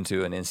tune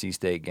into an NC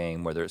State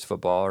game, whether it's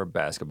football or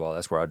basketball.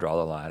 That's where I draw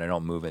the line. I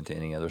don't move into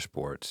any other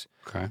sports.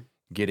 Okay.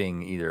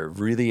 Getting either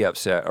really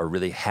upset or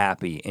really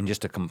happy in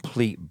just a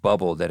complete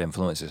bubble that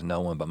influences no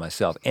one but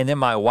myself. And then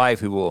my wife,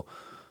 who will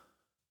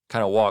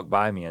kind of walk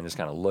by me and just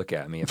kind of look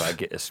at me if I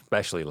get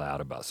especially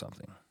loud about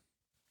something.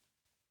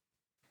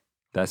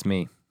 That's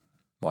me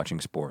watching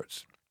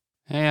sports.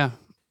 Yeah.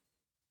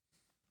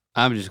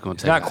 I'm just going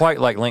to It's not quite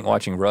like Link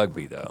watching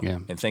rugby, though,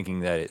 and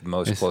thinking that it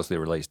most closely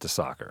relates to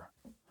soccer.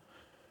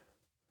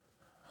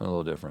 A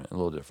little different.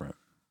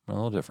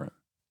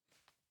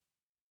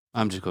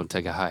 I'm just going to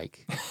take a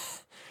hike.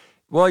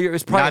 Well,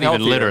 it's probably not healthier.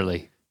 Even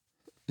literally.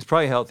 It's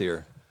probably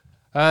healthier.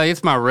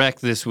 It's my rec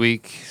this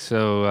week,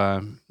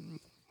 so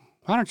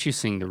why don't you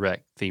sing the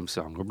rec theme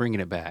song? We're bringing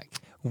it back.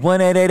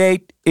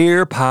 1888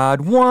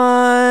 EarPod 1.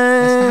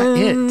 That's not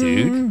it,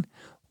 dude.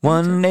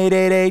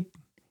 1888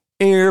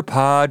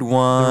 EarPod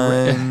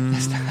 1.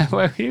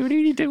 What are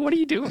you doing? What are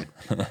you doing?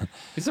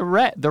 It's the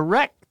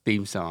rec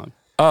theme song.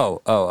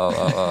 Oh.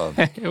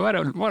 What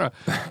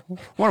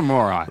a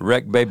moron.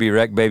 Wreck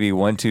baby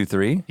 1 2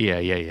 3. Yeah.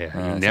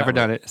 You've never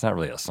done it. It's not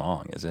really a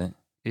song, is it?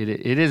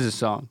 It is a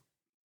song.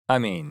 I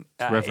mean,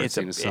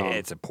 referencing a song.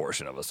 It's a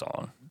portion of a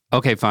song.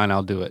 Okay, fine,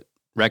 I'll do it.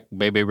 Wreck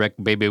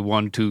baby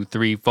 1 2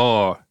 3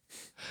 4.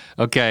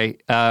 Okay,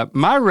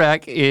 my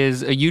rec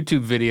is a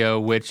YouTube video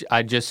which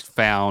I just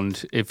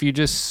found. If you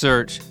just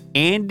search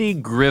Andy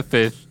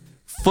Griffith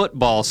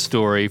football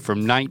story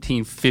from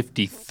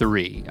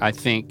 1953, I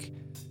think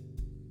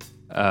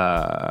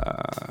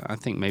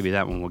maybe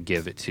that one will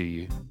give it to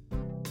you.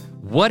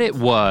 What it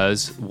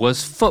was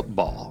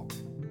football.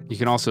 You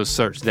can also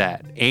search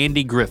that.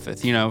 Andy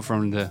Griffith,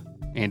 from the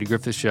Andy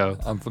Griffith Show.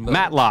 I'm familiar.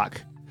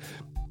 Matlock.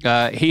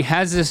 He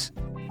has this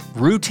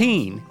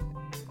routine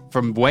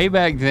from way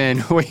back then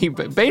where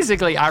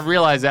basically I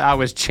realized that I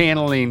was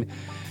channeling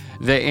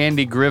the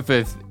Andy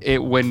Griffith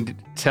when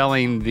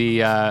telling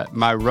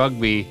my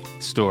rugby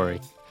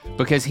story,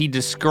 because he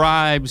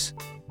describes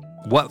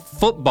what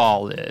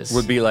football is.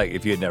 Would be like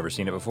if you had never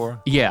seen it before?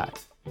 Yeah.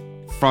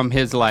 From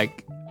his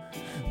like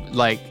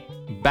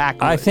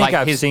backwoods. I think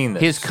I've seen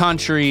this. His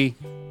country,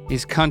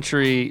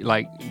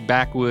 like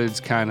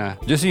backwoods kind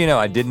of. Just so you know,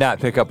 I did not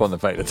pick up on the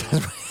fact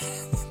that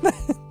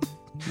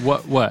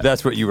What?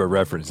 That's what you were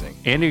referencing.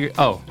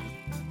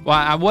 Well,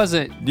 I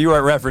wasn't. You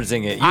weren't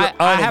referencing it. You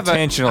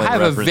unintentionally I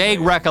have a referencing vague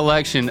it.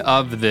 recollection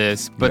of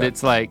this, but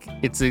it's like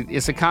it's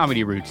a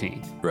comedy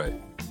routine, right,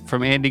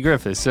 from Andy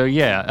Griffith. So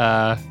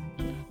yeah,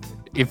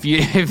 if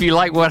you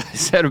like what I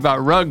said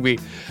about rugby,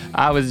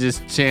 I was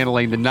just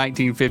channeling the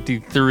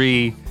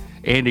 1953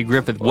 Andy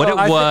Griffith.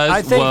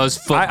 I think was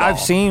football. I've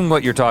seen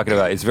what you're talking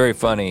about. It's very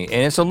funny,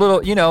 and it's a little,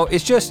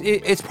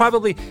 it's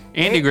probably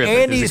Andy Griffith.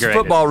 Andy's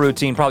football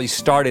routine probably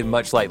started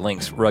much like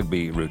Link's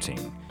rugby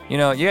routine.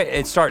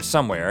 It starts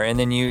somewhere, and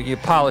then you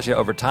polish it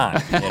over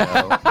time.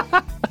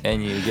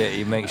 And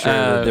you make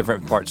sure the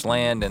different parts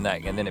land, and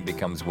then it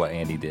becomes what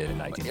Andy did in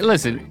 1953.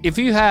 Listen, if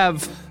you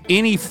have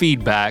any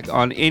feedback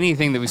on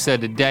anything that we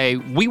said today,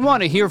 we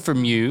want to hear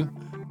from you.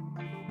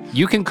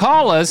 You can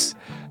call us.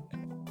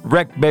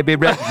 Wreck baby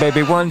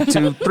 1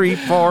 2 3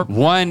 4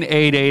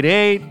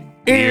 1888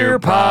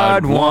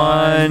 Earpod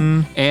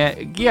One.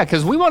 And yeah,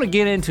 because we want to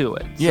get into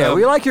it. Yeah, So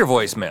we like your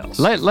voicemails.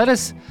 let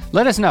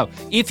us know.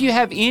 If you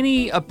have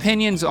any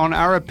opinions on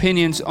our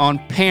opinions on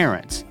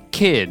parents,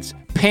 kids,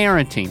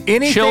 parenting,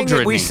 Anything children,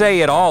 that we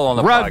say at all on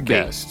the rugby,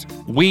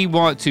 podcast. we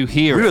want to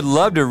hear We it. would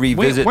love to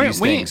revisit these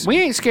things We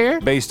ain't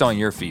scared. based on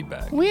your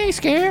feedback. We ain't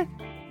scared.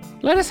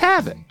 Let us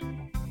have it.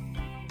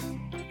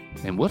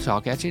 And we'll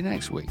talk at you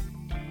next week.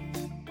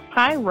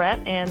 Hi, Rhett,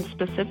 and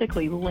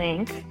specifically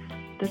Link.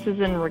 This is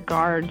in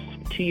regards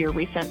to your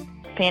recent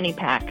fanny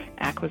pack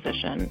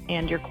acquisition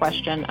and your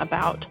question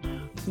about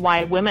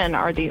why women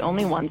are the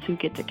only ones who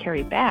get to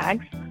carry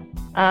bags.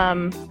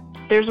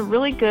 There's a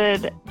really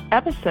good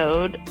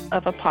episode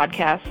of a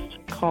podcast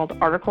called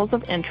Articles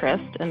of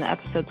Interest, and the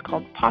episode's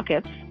called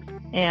Pockets,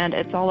 and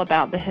it's all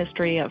about the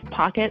history of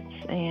pockets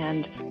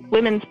and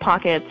women's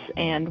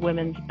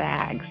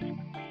bags.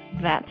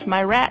 That's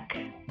my rec.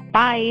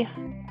 Bye.